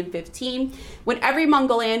 2015, when every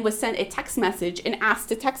Mongolian was sent a text message and asked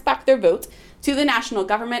to text back their vote to the national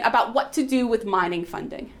government about what to do with mining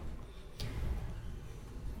funding.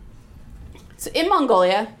 So in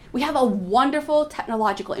Mongolia, we have a wonderful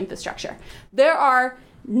technological infrastructure. There are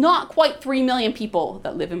not quite 3 million people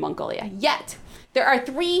that live in Mongolia, yet there are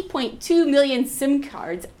 3.2 million SIM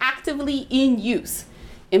cards actively in use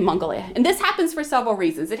in Mongolia. And this happens for several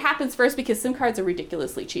reasons. It happens first because SIM cards are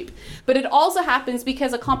ridiculously cheap, but it also happens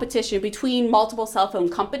because of competition between multiple cell phone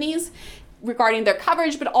companies regarding their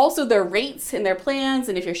coverage, but also their rates and their plans,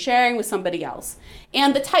 and if you're sharing with somebody else.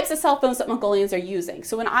 And the types of cell phones that Mongolians are using.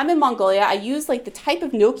 So when I'm in Mongolia, I use like the type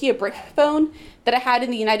of Nokia brick phone that I had in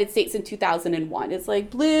the United States in 2001. It's like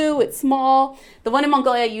blue, it's small. The one in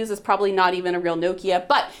Mongolia I use is probably not even a real Nokia,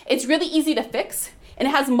 but it's really easy to fix, and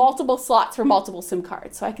it has multiple slots for multiple SIM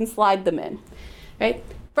cards, so I can slide them in, right?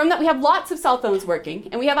 From that, we have lots of cell phones working,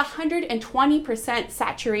 and we have 120%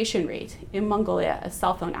 saturation rate in Mongolia as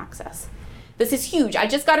cell phone access. This is huge. I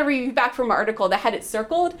just got a review back from an article that had it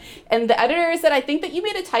circled, and the editor said, I think that you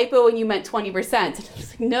made a typo and you meant 20%. And I was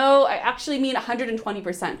like, no, I actually mean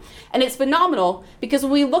 120%. And it's phenomenal because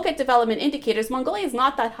when we look at development indicators, Mongolia is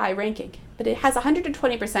not that high ranking, but it has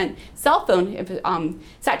 120% cell phone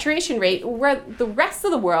saturation rate, where the rest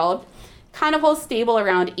of the world kind of holds stable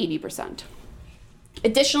around 80%.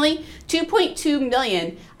 Additionally, 2.2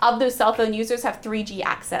 million of those cell phone users have 3G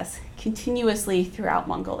access continuously throughout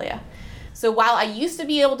Mongolia. So while I used to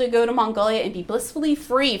be able to go to Mongolia and be blissfully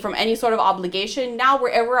free from any sort of obligation, now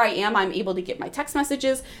wherever I am, I'm able to get my text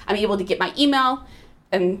messages, I'm able to get my email,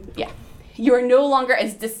 and yeah, you're no longer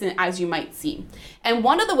as distant as you might seem. And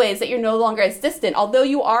one of the ways that you're no longer as distant, although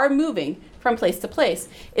you are moving from place to place,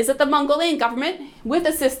 is that the Mongolian government, with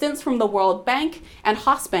assistance from the World Bank and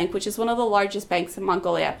Hosbank, which is one of the largest banks in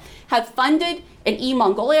Mongolia, have funded an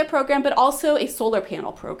e-Mongolia program, but also a solar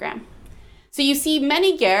panel program. So you see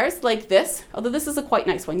many gers like this, although this is a quite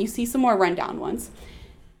nice one. You see some more rundown ones,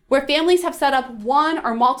 where families have set up one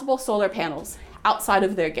or multiple solar panels outside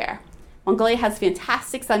of their ger. Mongolia has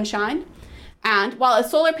fantastic sunshine, and while a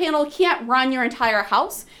solar panel can't run your entire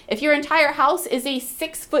house, if your entire house is a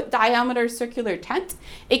 6-foot diameter circular tent,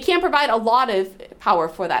 it can provide a lot of power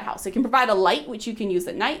for that house. It can provide a light, which you can use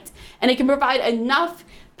at night, and it can provide enough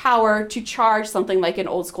power to charge something like an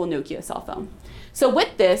old school Nokia cell phone. So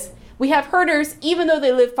with this, we have herders, even though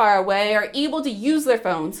they live far away, are able to use their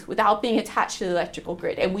phones without being attached to the electrical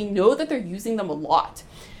grid. And we know that they're using them a lot.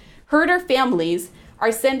 Herder families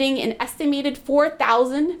are sending an estimated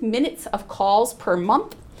 4,000 minutes of calls per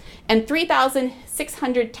month and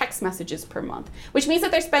 3,600 text messages per month, which means that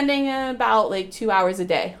they're spending about like 2 hours a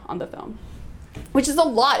day on the phone, which is a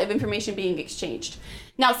lot of information being exchanged.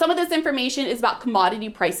 Now, some of this information is about commodity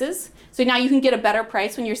prices. So now you can get a better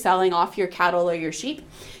price when you're selling off your cattle or your sheep.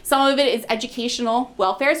 Some of it is educational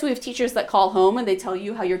welfare. So we have teachers that call home and they tell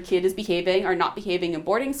you how your kid is behaving or not behaving in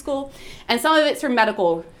boarding school. And some of it's for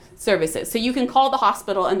medical services. So you can call the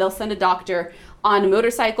hospital and they'll send a doctor on a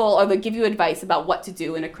motorcycle, or they'll give you advice about what to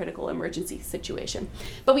do in a critical emergency situation.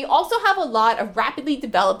 But we also have a lot of rapidly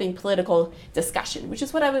developing political discussion, which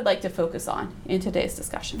is what I would like to focus on in today's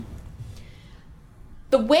discussion.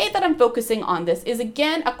 The way that I'm focusing on this is,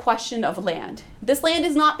 again, a question of land. This land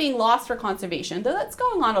is not being lost for conservation, though that's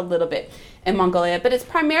going on a little bit in Mongolia, but it's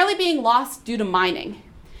primarily being lost due to mining.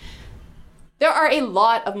 There are a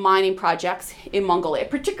lot of mining projects in Mongolia,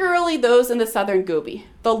 particularly those in the southern Gobi,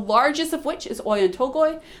 the largest of which is Oyan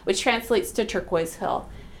Tolgoi, which translates to turquoise hill.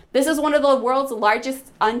 This is one of the world's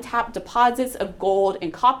largest untapped deposits of gold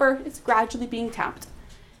and copper. It's gradually being tapped.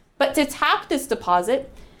 But to tap this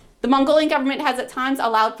deposit, the Mongolian government has at times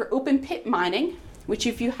allowed for open pit mining, which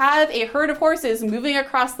if you have a herd of horses moving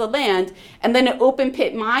across the land and then an open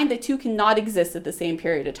pit mine, the two cannot exist at the same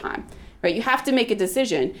period of time. Right? You have to make a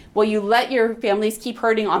decision. Will you let your families keep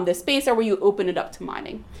herding on this space, or will you open it up to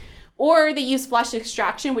mining? Or they use flush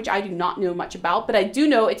extraction, which I do not know much about, but I do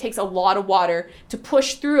know it takes a lot of water to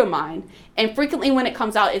push through a mine. And frequently when it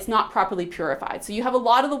comes out, it's not properly purified. So you have a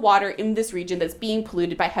lot of the water in this region that's being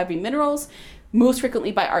polluted by heavy minerals, most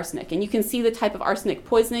frequently by arsenic. And you can see the type of arsenic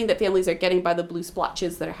poisoning that families are getting by the blue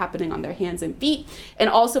splotches that are happening on their hands and feet, and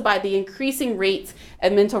also by the increasing rates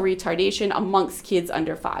of mental retardation amongst kids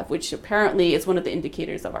under 5, which apparently is one of the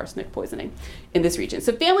indicators of arsenic poisoning in this region.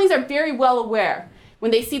 So families are very well aware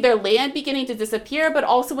when they see their land beginning to disappear, but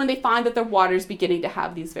also when they find that their water is beginning to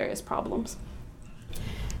have these various problems.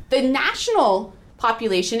 The national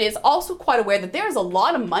population is also quite aware that there is a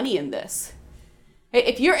lot of money in this.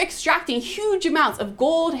 If you're extracting huge amounts of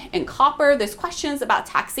gold and copper, there's questions about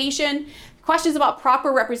taxation, questions about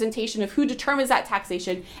proper representation of who determines that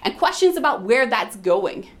taxation, and questions about where that's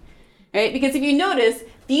going. Right? Because if you notice,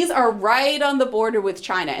 these are right on the border with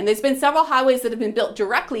China, and there's been several highways that have been built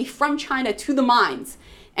directly from China to the mines.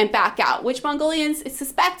 and back out, which Mongolians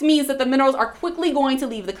suspect means that the minerals are quickly going to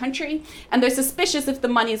leave the country, and they're suspicious if the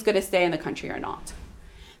money is going to stay in the country or not.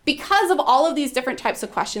 Because of all of these different types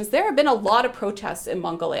of questions, there have been a lot of protests in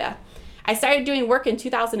Mongolia. I started doing work in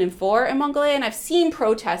 2004 in Mongolia, and I've seen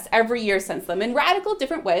protests every year since then in radical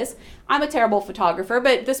different ways. I'm a terrible photographer,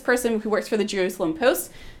 but this person who works for the Jerusalem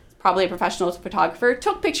Post, probably a professional photographer,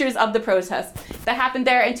 took pictures of the protests that happened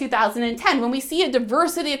there in 2010 when we see a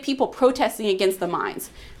diversity of people protesting against the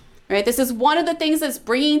mines. Right? This is one of the things that's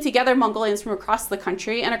bringing together Mongolians from across the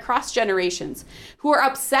country and across generations who are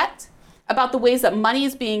upset about the ways that money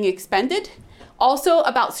is being expended, also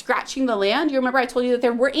about scratching the land. You remember I told you that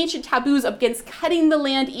there were ancient taboos against cutting the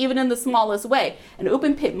land even in the smallest way. An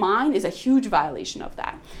open pit mine is a huge violation of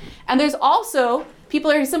that. And there's also people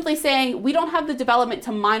who are simply saying, we don't have the development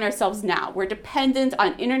to mine ourselves now. We're dependent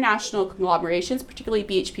on international conglomerations, particularly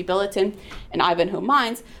BHP Billiton and Ivanhoe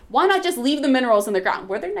Mines. Why not just leave the minerals in the ground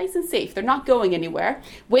where they're nice and safe? They're not going anywhere.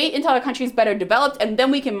 Wait until our country's better developed, and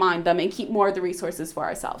then we can mine them and keep more of the resources for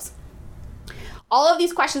ourselves. All of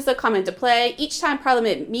these questions that come into play, each time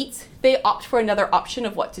Parliament meets, they opt for another option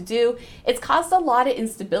of what to do. It's caused a lot of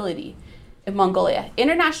instability in Mongolia.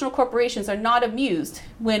 International corporations are not amused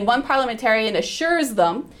when one parliamentarian assures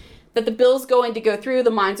them that the bill's going to go through,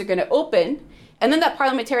 the mines are going to open, and then that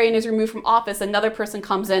parliamentarian is removed from office, another person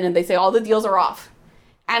comes in and they say all the deals are off.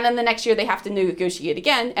 And then the next year they have to negotiate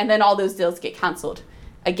again, and then all those deals get canceled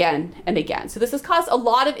again and again. So this has caused a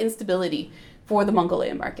lot of instability for the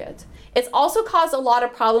Mongolian market. It's also caused a lot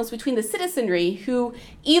of problems between the citizenry who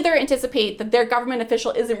either anticipate that their government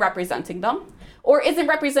official isn't representing them or isn't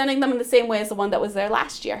representing them in the same way as the one that was there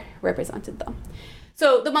last year represented them.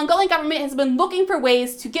 So the Mongolian government has been looking for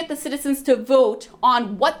ways to get the citizens to vote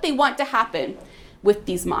on what they want to happen with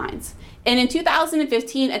these mines. And in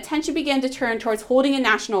 2015, attention began to turn towards holding a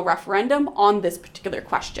national referendum on this particular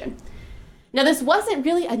question. Now, this wasn't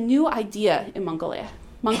really a new idea in Mongolia.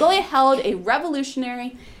 Mongolia held a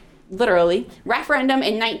revolutionary, literally, referendum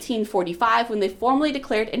in 1945 when they formally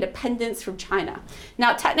declared independence from China.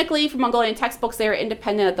 Now, technically, from Mongolian textbooks, they were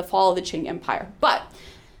independent at the fall of the Qing Empire. But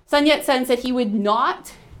Sun Yat-sen said he would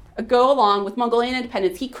not go along with Mongolian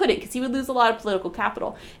independence. He couldn't, because he would lose a lot of political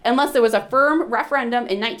capital, unless there was a firm referendum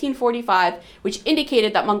in 1945 which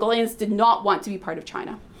indicated that Mongolians did not want to be part of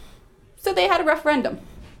China. So they had a referendum.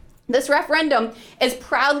 This referendum is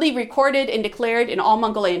proudly recorded and declared in all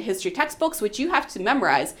Mongolian history textbooks, which you have to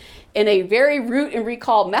memorize in a very root and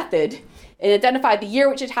recall method and identify the year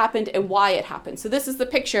which it happened and why it happened. So this is the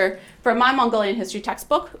picture from my Mongolian history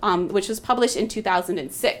textbook, which was published in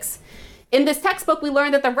 2006. In this textbook, we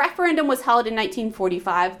learned that the referendum was held in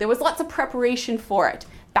 1945. There was lots of preparation for it,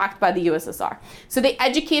 backed by the USSR. So they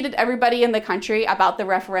educated everybody in the country about the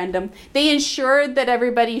referendum. They ensured that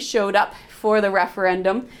everybody showed up for the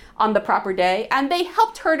referendum on the proper day, and they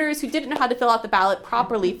helped herders who didn't know how to fill out the ballot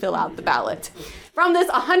properly fill out the ballot. From this,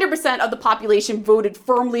 100% of the population voted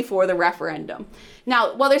firmly for the referendum.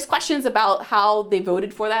 Now, while there's questions about how they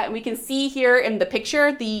voted for that, and we can see here in the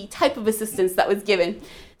picture the type of assistance that was given.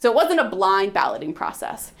 So it wasn't a blind balloting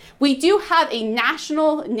process. We do have a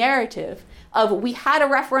national narrative of we had a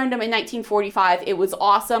referendum in 1945. It was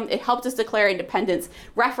awesome. It helped us declare independence.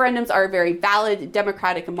 Referendums are a very valid,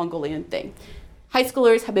 democratic, and Mongolian thing. High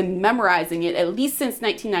schoolers have been memorizing it at least since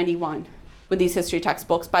 1991, when these history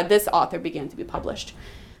textbooks by this author began to be published.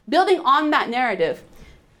 Building on that narrative,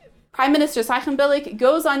 Prime Minister Saichen Bilik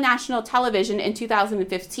goes on national television in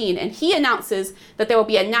 2015, and he announces that there will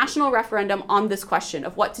be a national referendum on this question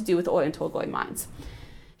of what to do with Oyu and Tolgoi mines.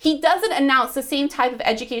 He doesn't announce the same type of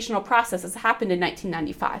educational process as happened in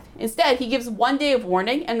 1995. Instead, he gives 1 day of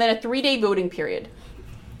warning and then a 3-day voting period.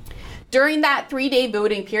 During that 3-day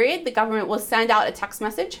voting period, the government will send out a text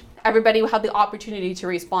message. Everybody will have the opportunity to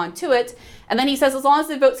respond to it. And then he says, as long as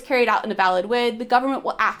the vote's carried out in a valid way, the government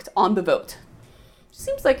will act on the vote.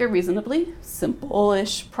 Seems like a reasonably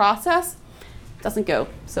simple-ish process. Doesn't go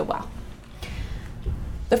so well.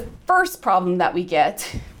 The first problem that we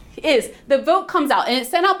get is the vote comes out, and it's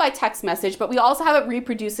sent out by text message, but we also have it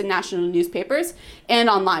reproduced in national newspapers and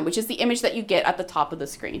online, which is the image that you get at the top of the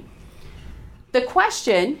screen. The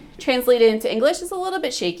question, translated into English, is a little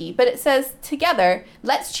bit shaky, but it says, together,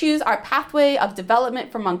 let's choose our pathway of development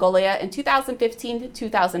for Mongolia in 2015 to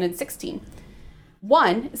 2016.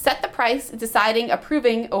 1, set the price, deciding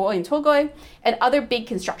approving Oyu and Tolgoi and other big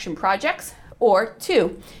construction projects. Or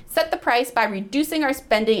 2, set the price by reducing our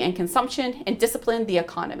spending and consumption and discipline the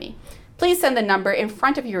economy. Please send the number in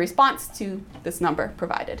front of your response to this number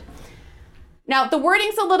provided. Now, the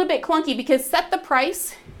wording's a little bit clunky because set the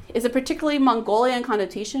price is a particularly Mongolian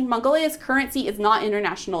connotation. Mongolia's currency is not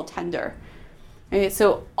international tender. Right?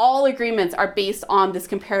 So all agreements are based on this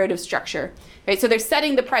comparative structure. Right? So they're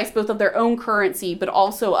setting the price both of their own currency, but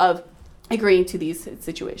also of agreeing to these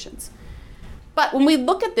situations. But when we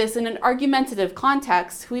look at this in an argumentative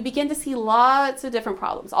context, we begin to see lots of different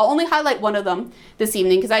problems. I'll only highlight one of them this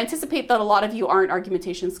evening because I anticipate that a lot of you aren't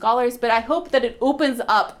argumentation scholars, but I hope that it opens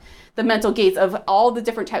up the mental gates of all the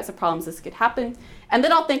different types of problems this could happen. And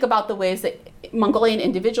then I'll think about the ways that Mongolian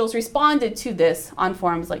individuals responded to this on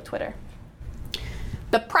forums like Twitter.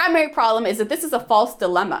 The primary problem is that this is a false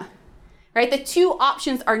dilemma. Right? The two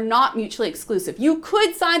options are not mutually exclusive. You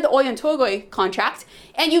could sign the Oyan-Tolgoi contract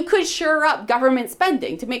and you could shore up government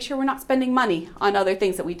spending to make sure we're not spending money on other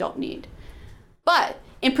things that we don't need. But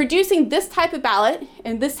in producing this type of ballot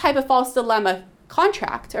and this type of false dilemma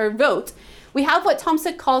contract or vote, we have what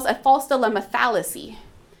Tomczyk calls a false dilemma fallacy.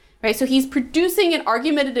 Right? So he's producing an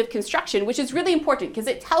argumentative construction, which is really important because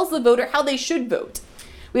it tells the voter how they should vote.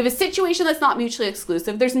 We have a situation that's not mutually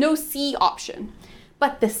exclusive. There's no C option.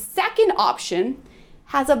 But the second option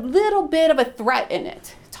has a little bit of a threat in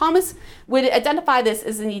it. Thomas would identify this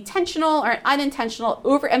as an intentional or unintentional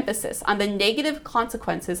overemphasis on the negative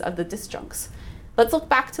consequences of the disjuncts. Let's look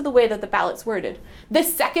back to the way that the ballot's worded. The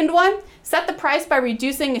second one set the price by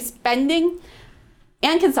reducing spending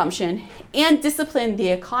and consumption and discipline the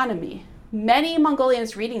economy. Many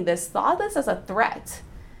Mongolians reading this saw this as a threat.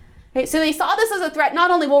 Okay, so they saw this as a threat. Not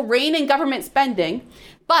only will rein in government spending,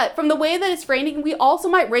 but from the way that it's reining, we also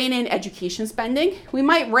might rein in education spending. We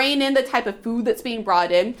might rein in the type of food that's being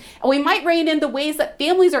brought in, and we might rein in the ways that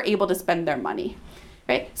families are able to spend their money.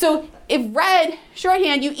 Right? So if red,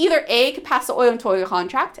 shorthand, you either A, could pass the Oyan-Tolgoi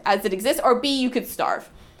contract as it exists, or B, you could starve.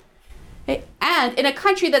 Okay? And in a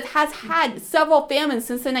country that has had several famines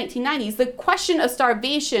since the 1990s, the question of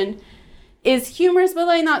starvation is humorous, but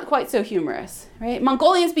like not quite so humorous. Right?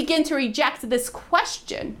 Mongolians begin to reject this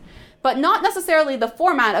question, but not necessarily the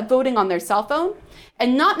format of voting on their cell phone,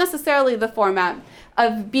 and not necessarily the format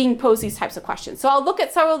of being posed these types of questions. So I'll look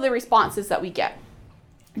at several of the responses that we get.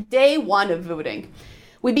 Day one of voting.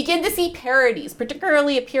 We begin to see parodies,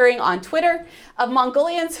 particularly appearing on Twitter, of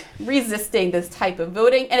Mongolians resisting this type of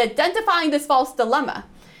voting and identifying this false dilemma.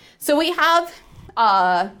 So we have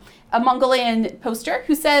a Mongolian poster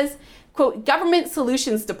who says, quote, Government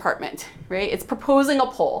Solutions Department, right? It's proposing a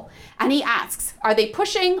poll. And he asks, are they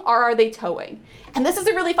pushing or are they towing? And this is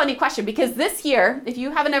a really funny question because this year, if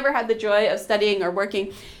you haven't ever had the joy of studying or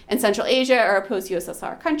working in Central Asia or a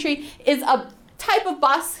post-USSR country, is a type of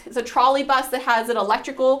bus, it's a trolley bus that has an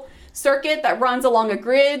electrical circuit that runs along a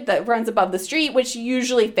grid that runs above the street, which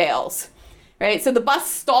usually fails. Right? So the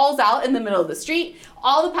bus stalls out in the middle of the street.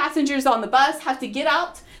 All the passengers on the bus have to get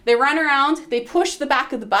out. They run around, they push the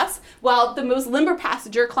back of the bus, while the most limber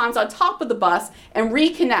passenger climbs on top of the bus and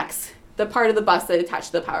reconnects the part of the bus that attached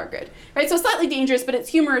to the power grid. Right? So slightly dangerous, but it's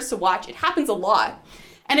humorous to watch. It happens a lot.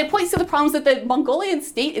 And it points to the problems that the Mongolian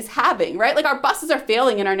state is having, right? Like our buses are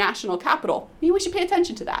failing in our national capital. Maybe we should pay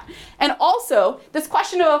attention to that. And also, this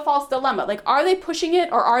question of a false dilemma, like are they pushing it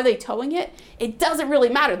or are they towing it? It doesn't really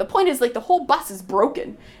matter. The point is like the whole bus is broken.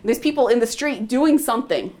 And there's people in the street doing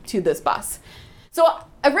something to this bus. So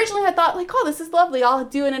originally I thought like, oh, this is lovely. I'll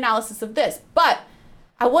do an analysis of this. But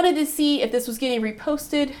I wanted to see if this was getting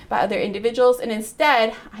reposted by other individuals, and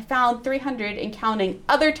instead I found 300 and counting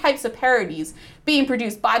other types of parodies being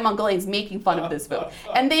produced by Mongolians making fun of this vote.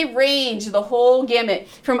 And they range the whole gamut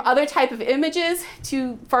from other type of images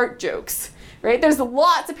to fart jokes. Right? There's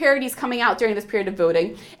lots of parodies coming out during this period of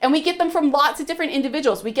voting, and we get them from lots of different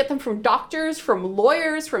individuals. We get them from doctors, from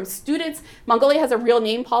lawyers, from students. Mongolia has a real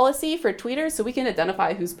name policy for tweeters, so we can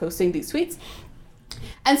identify who's posting these tweets.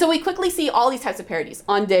 And so we quickly see all these types of parodies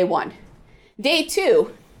on day one. Day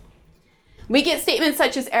two, we get statements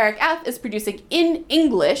such as Eric F. is producing in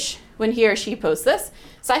English when he or she posts this.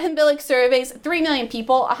 Saihan Bilik surveys 3 million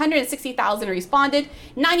people, 160,000 responded,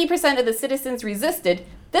 90% of the citizens resisted.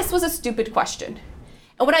 This was a stupid question.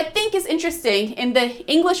 And what I think is interesting in the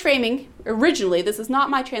English framing, originally, this is not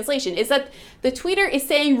my translation, is that the tweeter is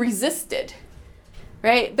saying resisted.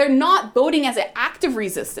 Right? They're not voting as an act of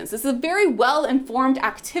resistance. This is a very well-informed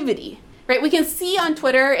activity. Right? We can see on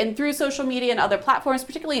Twitter and through social media and other platforms,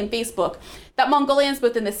 particularly in Facebook, that Mongolians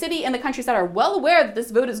both in the city and the countryside are well aware that this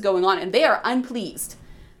vote is going on and they are unpleased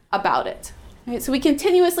about it. Right? So we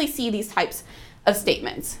continuously see these types of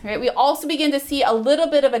statements. Right? We also begin to see a little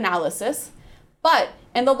bit of analysis, but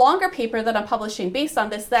in the longer paper that I'm publishing based on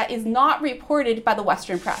this, that is not reported by the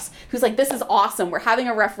Western press, who's like, this is awesome. We're having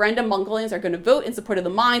a referendum. Mongolians are going to vote in support of the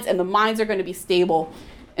mines, and the mines are going to be stable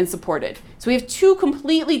and supported. So we have two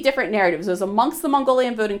completely different narratives, those amongst the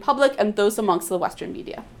Mongolian voting public and those amongst the Western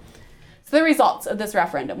media. So So the results of this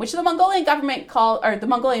referendum, which the Mongolian the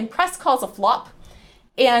Mongolian press calls a flop,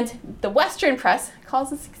 and the Western press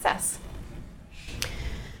calls a success.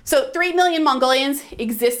 So 3 million Mongolians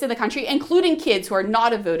exist in the country, including kids who are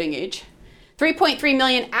not of voting age. 3.3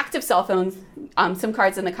 million active cell phone SIM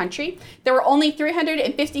cards in the country. There were only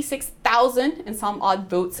 356,000 and some odd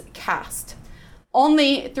votes cast.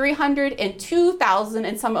 Only 302,000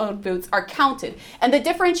 and some odd votes are counted. And the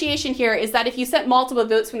differentiation here is that if you sent multiple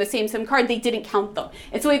votes from the same SIM card, they didn't count them.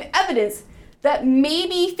 And so we have evidence that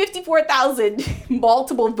maybe 54,000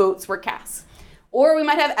 multiple votes were cast. Or we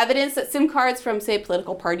might have evidence that SIM cards from, say,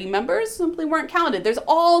 political party members simply weren't counted. There's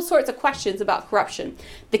all sorts of questions about corruption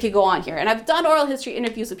that could go on here. And I've done oral history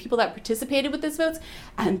interviews with people that participated with these votes,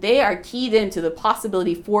 and they are keyed into the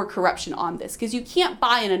possibility for corruption on this, because you can't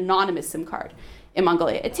buy an anonymous SIM card in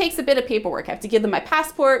Mongolia. It takes a bit of paperwork. I have to give them my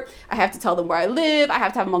passport. I have to tell them where I live. I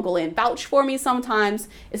have to have a Mongolian vouch for me sometimes.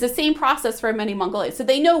 It's the same process for many Mongolians. So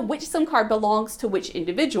they know which SIM card belongs to which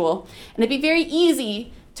individual. And it'd be very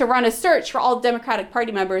easy to run a search for all Democratic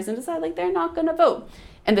Party members and decide like they're not going to vote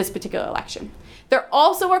in this particular election. There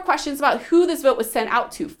also were questions about who this vote was sent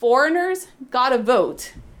out to. Foreigners got a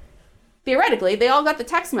vote. Theoretically, they all got the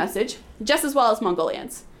text message just as well as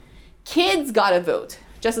Mongolians. Kids got a vote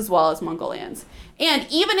just as well as Mongolians. And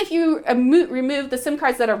even if you remove the SIM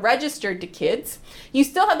cards that are registered to kids, you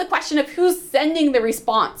still have the question of who's sending the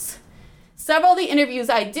response. Several of the interviews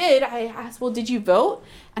I did, I asked, well, did you vote?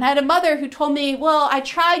 And I had a mother who told me, well, I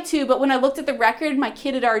tried to, but when I looked at the record, my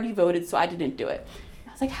kid had already voted, so I didn't do it. And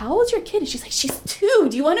I was like, how old is your kid? And she's like, she's 2.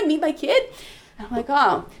 Do you want to meet my kid? And I'm like,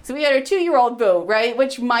 oh. So we had our 2-year-old vote, right?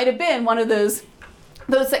 Which might have been one of those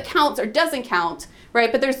that counts or doesn't count,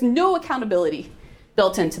 right? But there's no accountability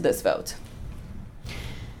built into this vote.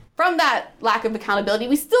 From that lack of accountability,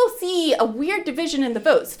 we still see a weird division in the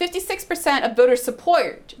votes. 56% of voters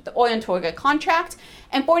support the Oyan Tolgoi contract,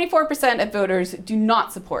 and 44% of voters do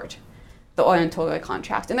not support the Oyan Tolgoi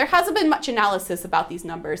contract. And there hasn't been much analysis about these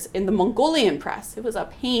numbers in the Mongolian press. It was a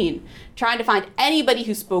pain trying to find anybody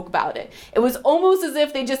who spoke about it. It was almost as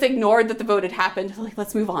if they just ignored that the vote had happened. Like,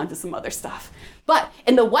 let's move on to some other stuff. But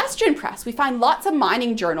in the Western press, we find lots of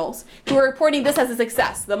mining journals who are reporting this as a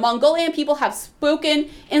success. The Mongolian people have spoken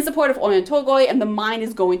in support of Oyan Tolgoi, and the mine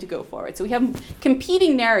is going to go forward. So we have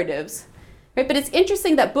competing narratives, right? But it's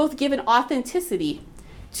interesting that both give an authenticity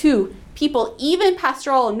to people, even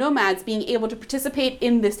pastoral nomads, being able to participate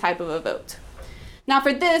in this type of a vote. Now,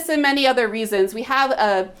 for this and many other reasons, we have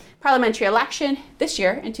a parliamentary election this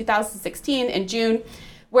year in 2016 in June,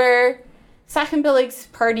 where Saakhanbilig's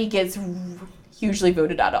party gets hugely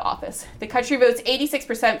voted out of office. The country votes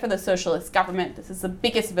 86% for the socialist government. This is the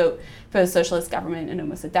biggest vote for the socialist government in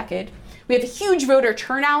almost a decade. We have a huge voter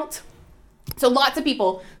turnout. So lots of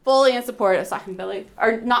people fully in support of Saakhanbilig,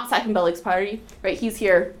 or not Saakhanbilig's party, right? He's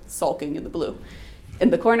here sulking in the blue in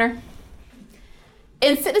the corner.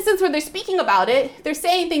 And citizens, when they're speaking about it, they're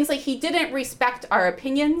saying things like, he didn't respect our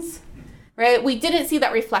opinions, right? We didn't see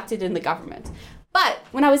that reflected in the government. But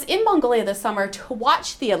when I was in Mongolia this summer to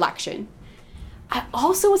watch the election, I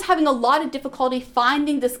also was having a lot of difficulty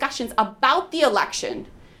finding discussions about the election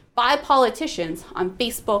by politicians on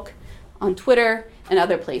Facebook, on Twitter, and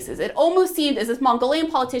other places. It almost seemed as if Mongolian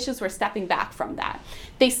politicians were stepping back from that.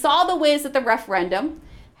 They saw the ways that the referendum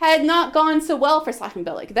had not gone so well for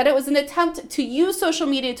Saakhanbilig, that it was an attempt to use social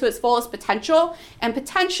media to its fullest potential and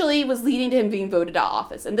potentially was leading to him being voted out of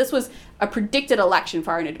office. And this was a predicted election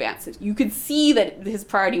far in advance. You could see that his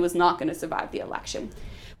party was not going to survive the election.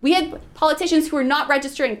 We had politicians who were not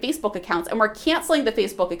registering Facebook accounts and were canceling the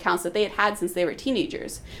Facebook accounts that they had had since they were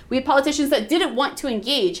teenagers. We had politicians that didn't want to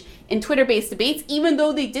engage in Twitter-based debates, even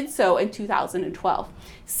though they did so in 2012.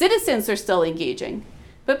 Citizens are still engaging,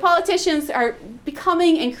 but politicians are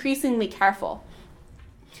becoming increasingly careful.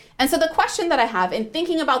 And so the question that I have in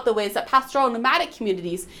thinking about the ways that pastoral nomadic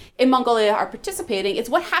communities in Mongolia are participating is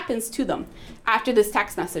what happens to them after this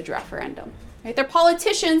text message referendum, right? Their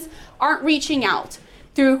politicians aren't reaching out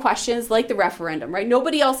through questions like the referendum, right?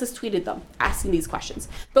 Nobody else has tweeted them asking these questions.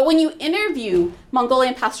 But when you interview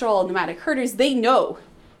Mongolian pastoral nomadic herders, they know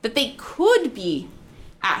that they could be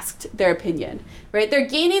asked their opinion, right? They're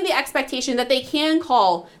gaining the expectation that they can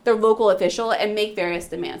call their local official and make various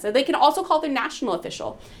demands. And they can also call their national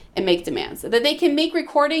official and make demands. That they can make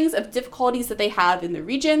recordings of difficulties that they have in the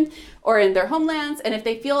region or in their homelands. And if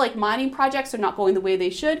they feel like mining projects are not going the way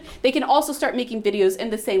they should, they can also start making videos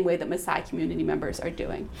in the same way that Maasai community members are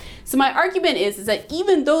doing. So my argument is that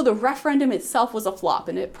even though the referendum itself was a flop,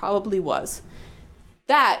 and it probably was,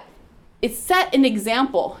 that it set an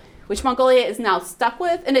example which Mongolia is now stuck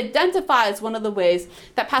with, and identifies one of the ways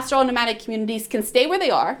that pastoral nomadic communities can stay where they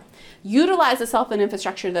are, utilize the cell phone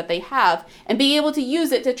infrastructure that they have, and be able to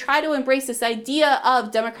use it to try to embrace this idea of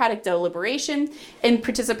democratic deliberation and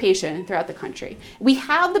participation throughout the country. We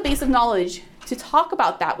have the base of knowledge to talk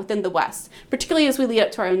about that within the West, particularly as we lead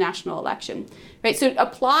up to our own national election. Right? So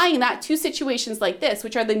applying that to situations like this,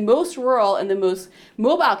 which are the most rural and the most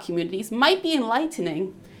mobile communities, might be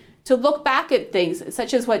enlightening to look back at things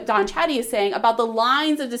such as what Don Chatty is saying about the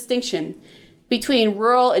lines of distinction between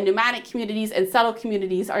rural and nomadic communities and settled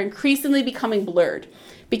communities are increasingly becoming blurred,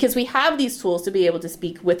 because we have these tools to be able to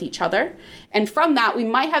speak with each other. And from that, we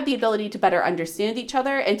might have the ability to better understand each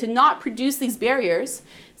other and to not produce these barriers,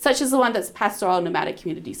 such as the one that pastoral nomadic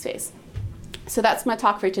communities face. So that's my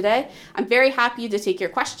talk for today. I'm very happy to take your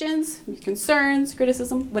questions, your concerns,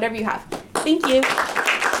 criticism, whatever you have. Thank you.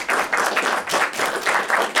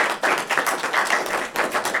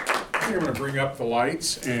 I think I'm going to bring up the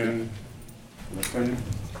lights and let them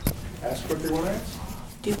ask what they want to ask.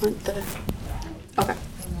 Do you want the... Okay.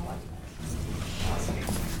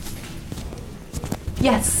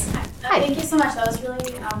 Yes. Hi. Thank you so much. That was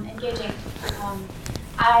really engaging.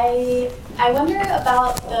 I wonder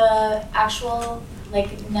about the actual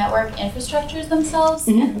network infrastructures themselves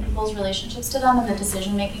and people's relationships to them and the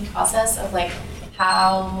decision-making process of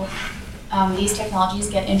how these technologies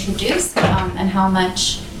get introduced and how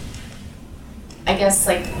much, I guess,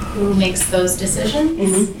 who makes those decisions.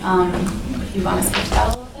 If you want to speak to that a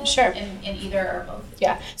little bit. Sure. In either or both.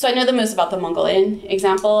 Yeah, so I know the most about the Mongolian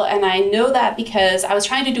example, and I know that because I was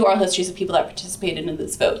trying to do oral histories of people that participated in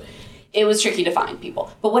this vote. It was tricky to find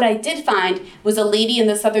people. But what I did find was a lady in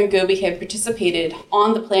the Southern Gobi had participated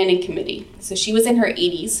on the planning committee. So she was in her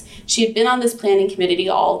 80s. She had been on this planning committee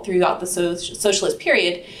all throughout the socialist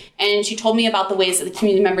period, and she told me about the ways that the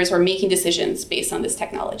community members were making decisions based on this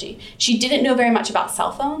technology. She didn't know very much about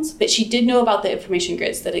cell phones, but she did know about the information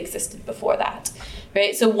grids that existed before that.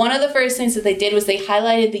 Right? So one of the first things that they did was they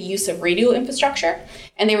highlighted the use of radio infrastructure,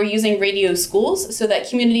 and they were using radio schools so that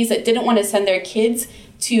communities that didn't want to send their kids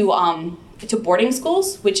to boarding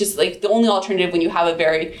schools, which is the only alternative when you have a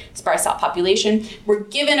very sparse out population, were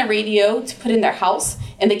given a radio to put in their house,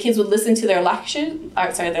 and the kids would listen to their lectures,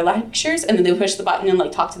 and then they would push the button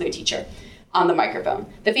and talk to their teacher on the microphone.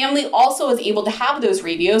 The family also was able to have those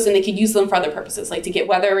radios, and they could use them for other purposes, to get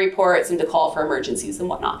weather reports and to call for emergencies and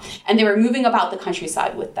whatnot. And they were moving about the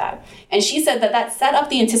countryside with that. And she said that set up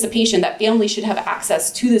the anticipation that families should have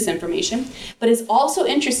access to this information. But it's also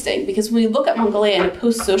interesting because when we look at Mongolia in a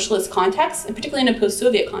post-socialist context, and particularly in a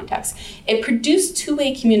post-Soviet context, it produced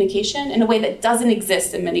two-way communication in a way that doesn't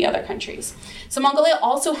exist in many other countries. So Mongolia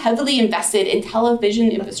also heavily invested in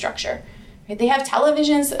television infrastructure. Right? They have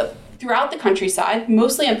televisions throughout the countryside,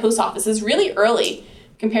 mostly in post offices, really early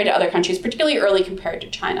compared to other countries, particularly early compared to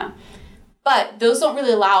China. But those don't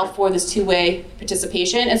really allow for this two-way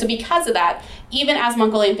participation. And so because of that, even as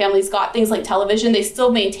Mongolian families got things like television, they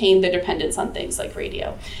still maintained their dependence on things like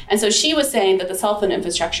radio. And so she was saying that the cell phone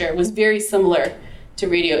infrastructure was very similar to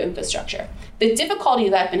radio infrastructure. The difficulty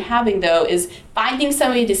that I've been having, though, is finding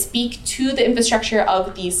somebody to speak to the infrastructure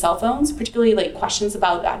of these cell phones, particularly questions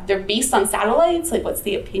about that. They're based on satellites, what's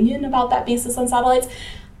the opinion about that basis on satellites?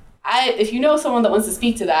 If you know someone that wants to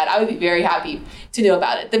speak to that, I would be very happy to know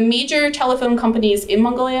about it. The major telephone companies in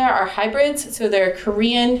Mongolia are hybrids, so they're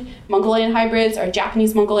Korean Mongolian hybrids, or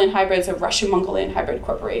Japanese Mongolian hybrids, or Russian Mongolian hybrid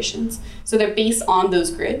corporations. So they're based on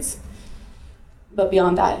those grids. But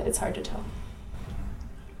beyond that, it's hard to tell.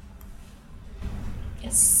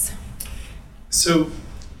 Yes. So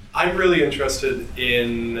I'm really interested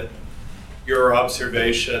in your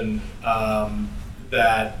observation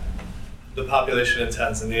that the population in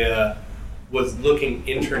Tanzania was looking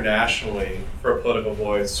internationally for a political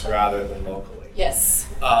voice rather than locally. Yes.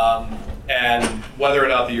 And whether or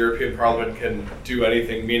not the European Parliament can do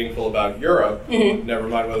anything meaningful about Europe, never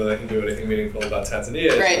mind whether they can do anything meaningful about Tanzania,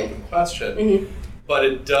 is an open question. But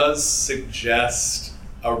it does suggest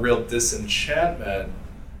a real disenchantment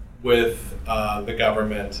with the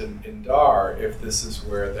government in Dar if this is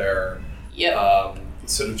where they're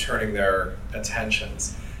sort of turning their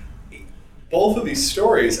attentions. Both of these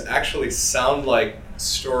stories actually sound like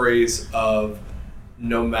stories of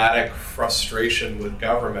nomadic frustration with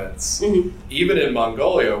governments, even in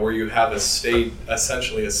Mongolia, where you have a state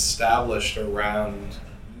essentially established around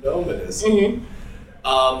nomadism.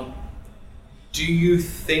 Do you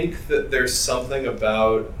think that there's something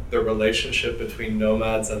about the relationship between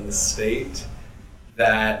nomads and the state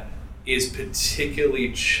that is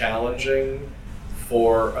particularly challenging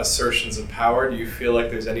for assertions of power? Do you feel like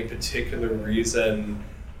there's any particular reason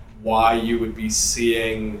why you would be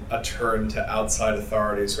seeing a turn to outside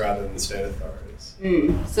authorities rather than the state authorities.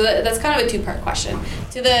 So that's kind of a two-part question.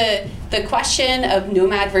 To the question of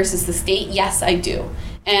nomad versus the state, yes, I do.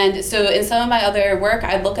 And so in some of my other work,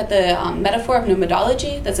 I look at the metaphor of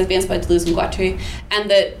nomadology that's advanced by Deleuze and Guattari,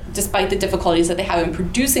 and that despite the difficulties that they have in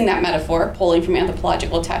producing that metaphor, pulling from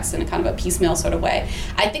anthropological texts in a kind of a piecemeal sort of way,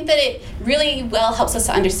 I think that it really well helps us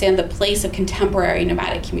to understand the place of contemporary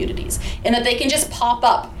nomadic communities, and that they can just pop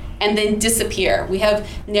up and then disappear. We have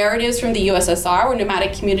narratives from the USSR where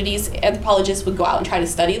nomadic communities, anthropologists would go out and try to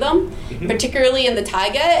study them, particularly in the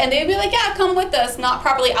taiga, and they'd be like, yeah, come with us, not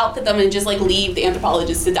properly outfit them, and just like leave the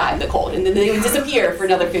anthropologists to die in the cold, and then they would disappear for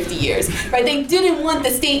another 50 years, right? They didn't want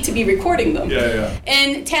the state to be recording them.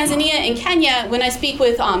 In Tanzania and Kenya, when I speak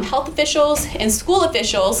with health officials and school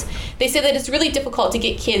officials, they say that it's really difficult to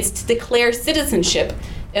get kids to declare citizenship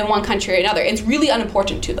in one country or another. It's really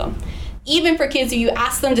unimportant to them. Even for kids, if you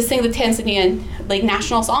ask them to sing the Tanzanian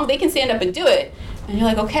national song, they can stand up and do it. And you're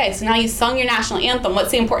like, okay, so now you sung your national anthem.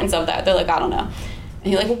 What's the importance of that? They're like, I don't know.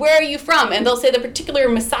 And you're like, well, where are you from? And they'll say the particular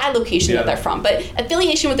Maasai location that they're from. But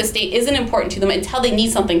affiliation with the state isn't important to them until they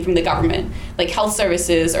need something from the government, like health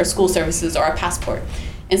services or school services or a passport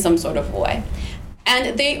in some sort of way.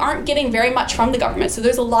 And they aren't getting very much from the government, so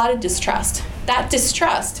there's a lot of distrust. That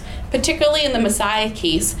distrust, particularly in the Maasai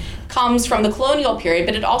case, comes from the colonial period,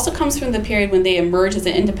 but it also comes from the period when they emerge as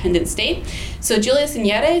an independent state. So Julius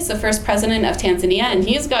Nyerere is the first president of Tanzania, and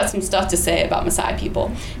he's got some stuff to say about Maasai people.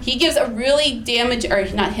 He gives a really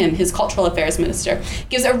his cultural affairs minister,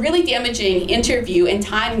 gives a really damaging interview in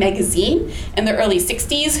Time magazine in the early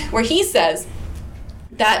 60s, where he says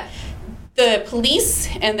that the police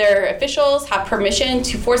and their officials have permission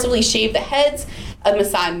to forcibly shave the heads of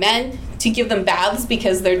Maasai men, to give them baths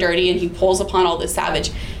because they're dirty, and he pulls upon all this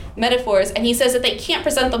savage metaphors, and he says that they can't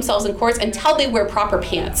present themselves in courts until they wear proper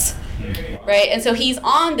pants, right? And so he's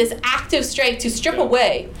on this active strike to strip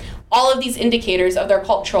away all of these indicators of their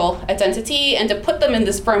cultural identity and to put them in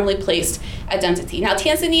this firmly placed identity. Now,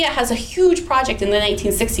 Tanzania has a huge project in the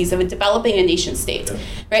 1960s of developing a nation state,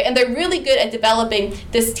 right? And they're really good at developing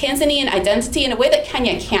this Tanzanian identity in a way that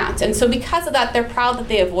Kenya can't. And so because of that, they're proud that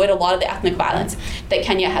they avoid a lot of the ethnic violence that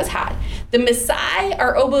Kenya has had. The Maasai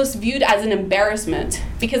are almost viewed as an embarrassment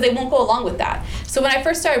because they won't go along with that. So when I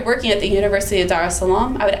first started working at the University of Dar es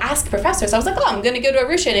Salaam, I would ask professors, I was like, oh, I'm going to go to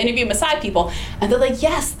Arusha and interview Maasai people. And they're like,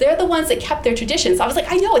 yes, they're the ones that kept their traditions. I was like,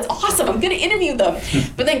 I know, it's awesome, I'm going to interview them.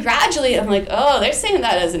 But then gradually I'm like, oh, they're saying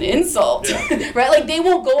that as an insult, right? Like they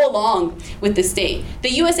won't go along with the state. The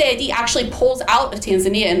USAID actually pulls out of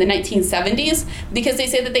Tanzania in the 1970s because they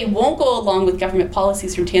say that they won't go along with government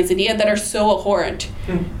policies from Tanzania that are so abhorrent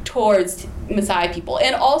towards Maasai people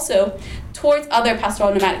and also towards other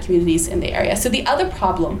pastoral nomadic communities in the area. So the other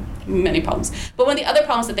problem, many problems, but one of the other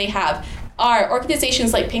problems that they have are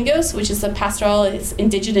organizations like PINGOS, which is a pastoral, it's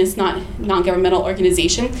indigenous, non-governmental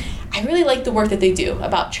organization. I really like the work that they do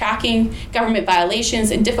about tracking government violations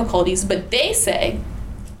and difficulties, but they say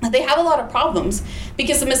that they have a lot of problems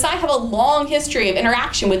because the Maasai have a long history of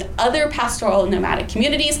interaction with other pastoral nomadic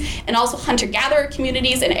communities and also hunter-gatherer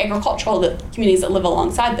communities and agricultural communities that live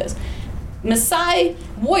alongside this. Maasai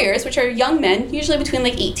warriors, which are young men, usually between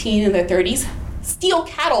 18 and their 30s, steal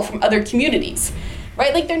cattle from other communities,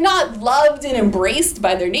 right? Like they're not loved and embraced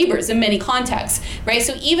by their neighbors in many contexts, right?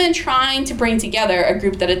 So even trying to bring together a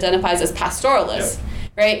group that identifies as pastoralists,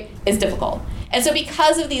 right, is difficult. And so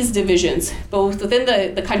because of these divisions, both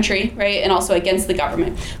within the country, right, and also against the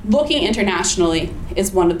government, looking internationally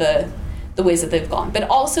is one of the ways that they've gone. But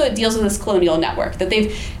also it deals with this colonial network, that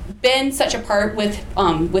they've been such a part with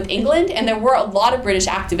England, and there were a lot of British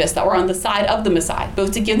activists that were on the side of the Maasai,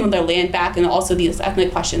 both to give them their land back and also these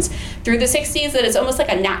ethnic questions through the 60s, that it's almost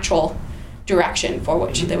like a natural direction for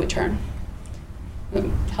which they would turn.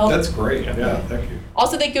 That's great, yeah, thank you.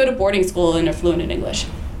 Also, they go to boarding school and are fluent in English,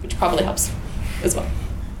 which probably helps as well.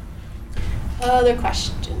 Other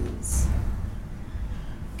questions?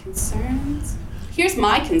 Concerns? Here's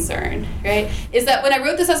my concern, right, is that when I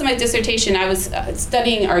wrote this as my dissertation, I was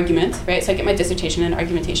studying argument, right, so I get my dissertation in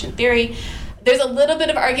argumentation theory. There's a little bit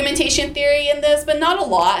of argumentation theory in this, but not a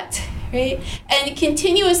lot, right, and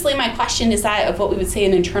continuously my question is that of what we would say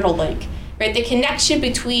an internal link, right, the connection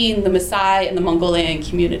between the Maasai and the Mongolian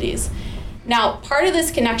communities. Now, part of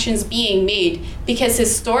this connection is being made because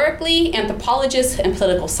historically, anthropologists and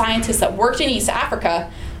political scientists that worked in East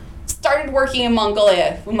Africa started working in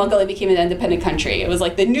Mongolia when Mongolia became an independent country. It was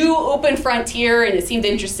like the new open frontier, and it seemed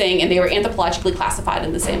interesting, and they were anthropologically classified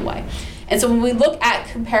in the same way. And so when we look at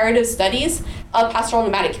comparative studies of pastoral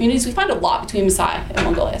nomadic communities, we find a lot between Maasai and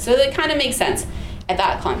Mongolia. So it kind of makes sense at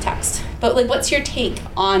that context. but like, what's your take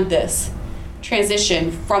on this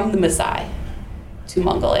transition from the Maasai to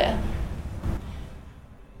Mongolia?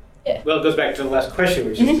 Yeah. Well, it goes back to the last question,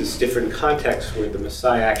 which is this different context where the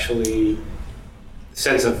Maasai actually, the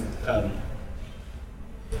sense of, I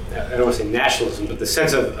don't want to say nationalism, but the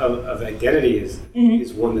sense of identity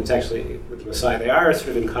is one that's actually, with the Maasai, they are sort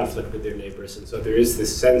of in conflict with their neighbors. And so there is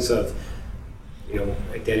this sense of,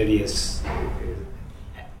 identity is,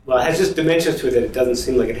 well, it has just dimensions to it that it doesn't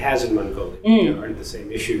seem like it has in Mongolia. There aren't the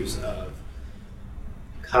same issues of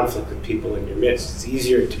conflict with people in your midst. It's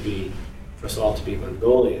easier for us all to be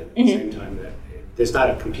Mongolian at the same time that there's not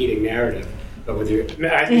a competing narrative. But whether you're,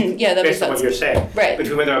 based on what you're saying, right,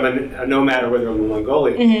 between whether I'm a nomad or whether I'm a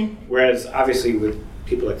Mongolian, whereas obviously with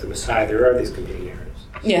people like the Maasai, there are these competing narratives.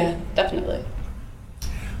 Yeah, definitely.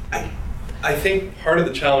 I think part of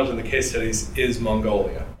the challenge in the case studies is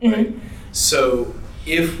Mongolia, right? So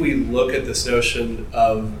if we look at this notion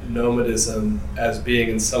of nomadism as being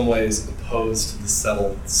in some ways opposed to the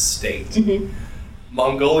settled state,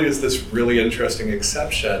 Mongolia is this really interesting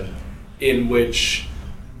exception in which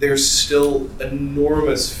there's still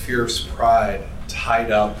enormous fierce pride tied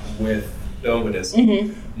up with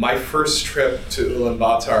nomadism. My first trip to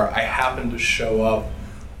Ulaanbaatar, I happened to show up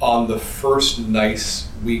on the first nice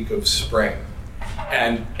week of spring,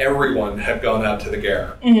 and everyone had gone out to the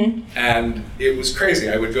Ger. And it was crazy.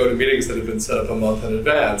 I would go to meetings that had been set up a month in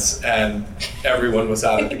advance, and everyone was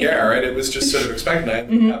out at the Ger, and it was just sort of expected. I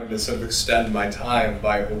ended up having to sort of extend my time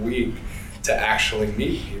by a week to actually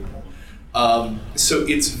meet people. So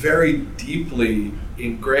it's very deeply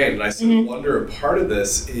ingrained, and I sort of wonder, a part of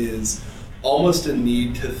this is almost a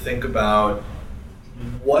need to think about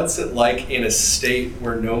what's it like in a state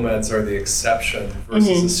where nomads are the exception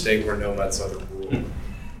versus a state where nomads are the rule.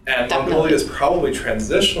 And Mongolia is probably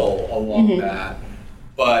transitional along that,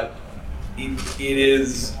 but it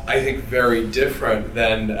is, I think, very different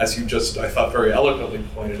than, as you just, I thought, very eloquently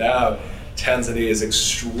pointed out, Tanzania's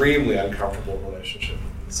extremely uncomfortable relationship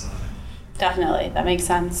with the Maasai. Definitely, that makes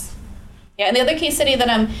sense. Yeah, and the other case study that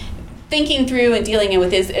I'm thinking through and dealing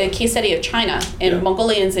with is a case study of China and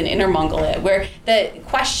Mongolians in Inner Mongolia, where the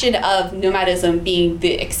question of nomadism being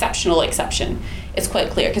the exceptional exception is quite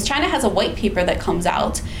clear. Because China has a white paper that comes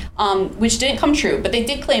out, which didn't come true, but they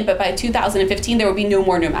did claim that by 2015 there would be no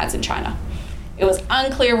more nomads in China. It was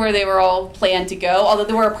unclear where they were all planned to go, although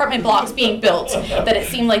there were apartment blocks being built that it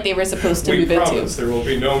seemed like they were supposed to move into. We promise there will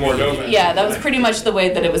be no more nomads. Yeah, that was pretty much the way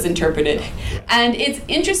that it was interpreted. And it's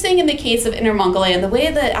interesting in the case of Inner Mongolia, and the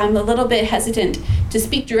way that I'm a little bit hesitant to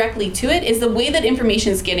speak directly to it is the way that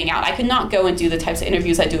information is getting out. I could not go and do the types of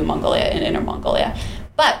interviews I do in Mongolia and Inner Mongolia.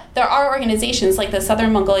 But there are organizations like the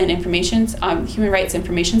Southern Mongolian Human Rights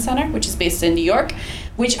Information Center, which is based in New York,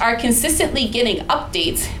 which are consistently getting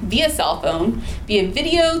updates via cell phone, via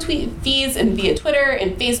video tweet feeds, and via Twitter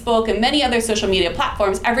and Facebook and many other social media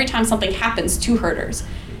platforms every time something happens to herders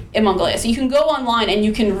in Mongolia. So you can go online and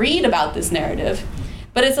you can read about this narrative,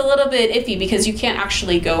 but it's a little bit iffy because you can't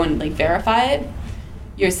actually go and verify it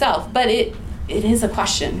yourself. But it is a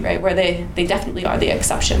question, right, where they definitely are the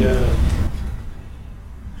exception. Yeah.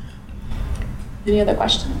 Any other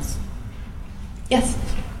questions? Yes.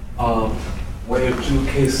 When you do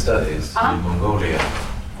case studies in Mongolia,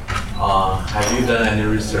 have you done any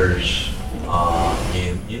research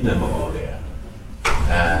in Inner Mongolia?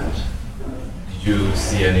 And did you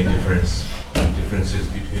see any differences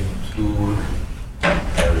between two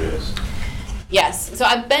areas? Yes, so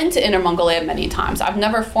I've been to Inner Mongolia many times. I've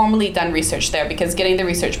never formally done research there because getting the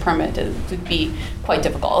research permit would be quite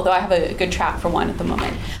difficult, although I have a good track for one at the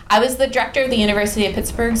moment. I was the director of the University of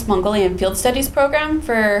Pittsburgh's Mongolian Field Studies program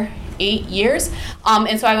for 8 years.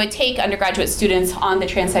 And so I would take undergraduate students on the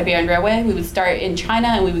Trans-Siberian Railway. We would start in China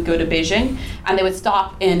and we would go to Beijing, and they would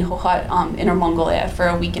stop in Hohhot, Inner Mongolia for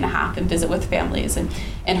a week and a half and visit with families and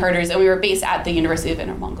herders. And we were based at the University of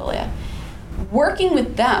Inner Mongolia. Working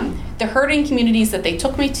with them, the herding communities that they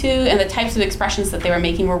took me to and the types of expressions that they were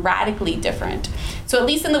making were radically different. So at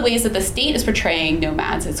least in the ways that the state is portraying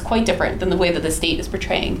nomads, it's quite different than the way that the state is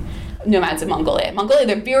portraying nomads in Mongolia. In Mongolia,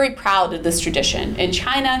 they're very proud of this tradition. In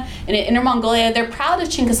China and in Inner Mongolia, they're proud of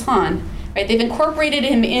Chinggis Khan. Right? They've incorporated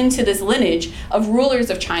him into this lineage of rulers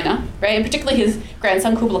of China, right? And particularly his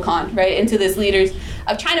grandson Kublai Khan, right? Into this leaders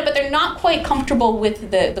of China, but they're not quite comfortable with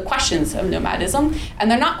the questions of nomadism, and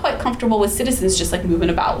they're not quite comfortable with citizens just moving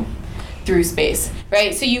about through space,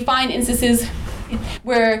 right? So you find instances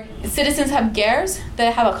where citizens have gers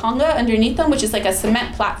that have a kanga underneath them, which is like a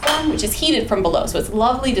cement platform, which is heated from below. So it's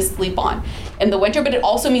lovely to sleep on in the winter, but it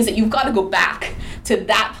also means that you've got to go back to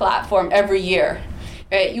that platform every year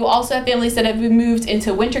right? You also have families that have been moved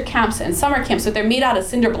into winter camps and summer camps, so they're made out of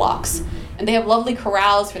cinder blocks. And they have lovely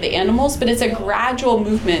corrals for the animals, but it's a gradual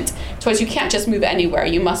movement towards you can't just move anywhere.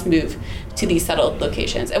 You must move to these settled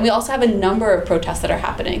locations. And we also have a number of protests that are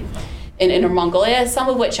happening in Inner Mongolia, some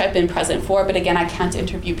of which I've been present for, but again, I can't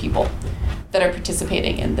interview people that are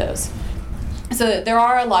participating in those. So there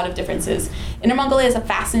are a lot of differences. Inner Mongolia is a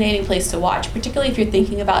fascinating place to watch, particularly if you're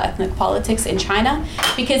thinking about ethnic politics in China,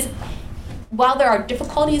 because while there are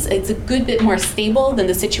difficulties, it's a good bit more stable than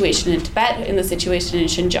the situation in Tibet and the situation in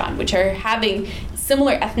Xinjiang, which are having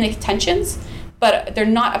similar ethnic tensions, but they're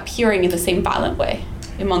not appearing in the same violent way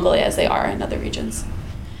in Mongolia as they are in other regions.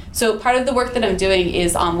 So part of the work that I'm doing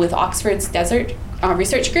is with Oxford's Desert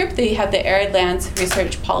Research Group. They have the Arid Lands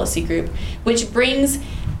Research Policy Group, which brings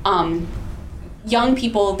young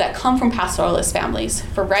people that come from pastoralist families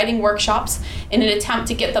for writing workshops in an attempt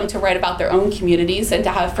to get them to write about their own communities and to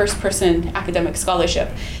have first-person academic scholarship.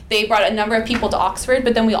 They brought a number of people to Oxford,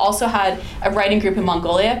 but then we also had a writing group in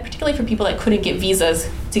Mongolia, particularly for people that couldn't get visas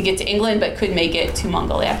to get to England but could make it to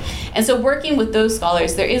Mongolia. And so working with those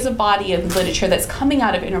scholars, there is a body of literature that's coming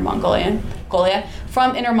out of Inner Mongolia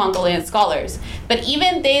from Inner Mongolian scholars. But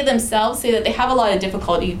even they themselves say that they have a lot of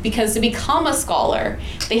difficulty because to become a scholar,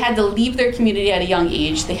 they had to leave their community at a young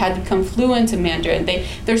age. They had to become fluent in Mandarin.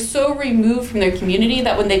 They're so removed from their community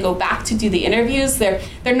that when they go back to do the interviews, they're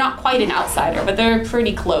not quite an outsider, but they're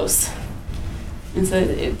pretty close. And so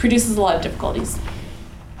it produces a lot of difficulties.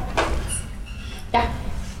 Yeah?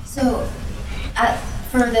 So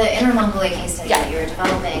for the Inner Mongolia case study that you're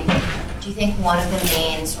developing, do you think one of the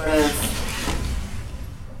main sort of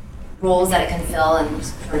roles that it can fill in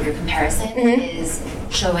sort of your comparison is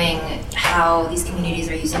showing how these communities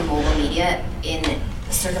are using mobile media in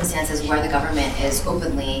circumstances where the government is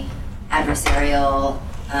openly adversarial,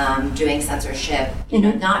 doing censorship, you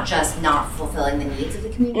know, not just not fulfilling the needs of the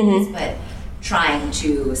communities, but trying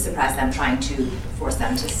to suppress them, trying to force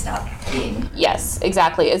them to stop being. Yes,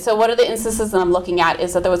 exactly. And so one of the instances that I'm looking at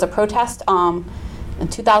is that there was a protest in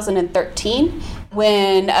 2013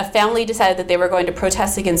 when a family decided that they were going to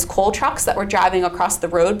protest against coal trucks that were driving across the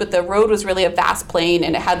road, but the road was really a vast plain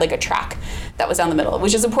and it had like a track that was down the middle,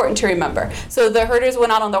 which is important to remember. So the herders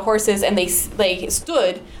went out on their horses and they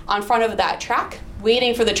stood on front of that track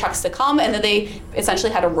waiting for the trucks to come, and then they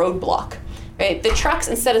essentially had a roadblock. Right? The trucks,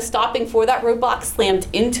 instead of stopping for that roadblock, slammed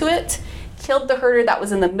into it, killed the herder that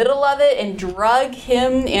was in the middle of it, and drug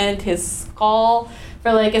him and his skull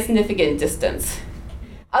for like a significant distance.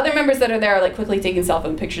 Other members that are there are like quickly taking cell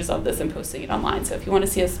phone pictures of this and posting it online. So if you want to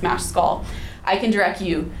see a smashed skull, I can direct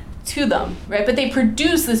you to them, right? But they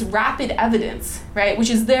produce this rapid evidence, right, which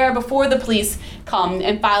is there before the police come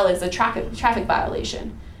and file as a traffic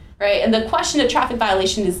violation, right? And the question of traffic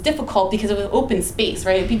violation is difficult because of an open space,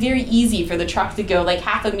 right? It'd be very easy for the truck to go like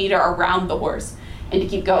half a meter around the horse and to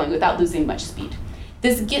keep going without losing much speed.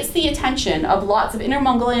 This gets the attention of lots of Inner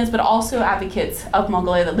Mongolians, but also advocates of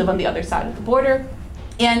Mongolia that live on the other side of the border,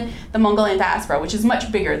 and the Mongolian diaspora, which is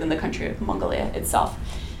much bigger than the country of Mongolia itself.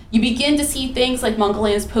 You begin to see things like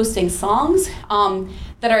Mongolians posting songs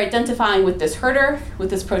that are identifying with this herder,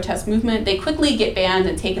 with this protest movement. They quickly get banned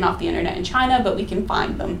and taken off the internet in China, but we can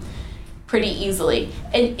find them pretty easily.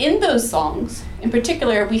 And in those songs, in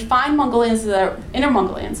particular, we find Mongolians that are Inner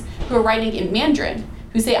Mongolians who are writing in Mandarin,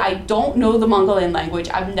 who say, I don't know the Mongolian language,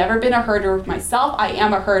 I've never been a herder myself, I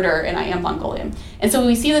am a herder and I am Mongolian. And so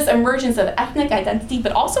we see this emergence of ethnic identity,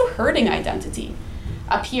 but also herding identity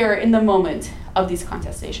appear in the moment of these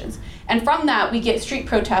contestations. And from that, we get street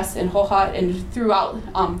protests in Hohhot and throughout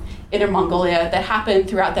Inner Mongolia that happen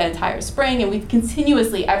throughout the entire spring, and we've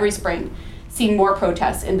continuously, every spring, seen more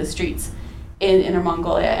protests in the streets in Inner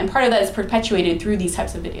Mongolia. And part of that is perpetuated through these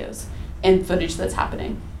types of videos and footage that's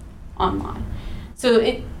happening online. So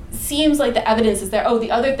it seems like the evidence is there. Oh,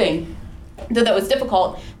 the other thing that was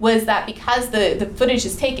difficult was that because the footage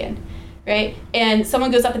is taken, right, and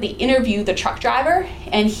someone goes up and they interview the truck driver,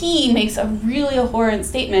 and he makes a really abhorrent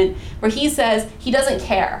statement where he says he doesn't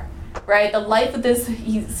care, right? The life of this,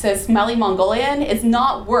 he says, smelly Mongolian is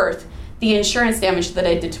not worth the insurance damage that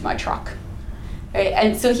I did to my truck. Right?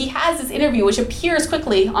 And so he has this interview which appears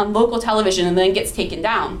quickly on local television and then gets taken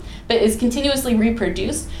down, but is continuously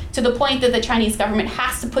reproduced to the point that the Chinese government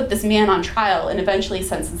has to put this man on trial and eventually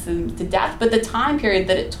sentence him to death. But the time period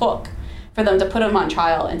that it took for them to put him on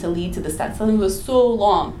trial and to lead to the death was so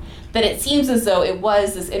long that it seems as though it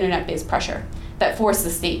was this internet-based pressure that forced the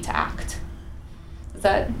state to act. Does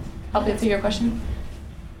that help answer your question?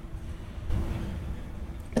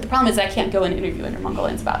 But the problem is I can't go and interview Inner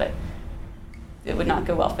Mongolians about it. It would not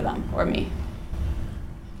go well for them or me.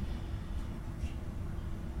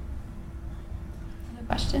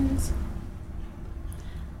 questions?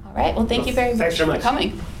 All right, well, thank you very Thanks much very for much.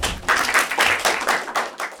 coming.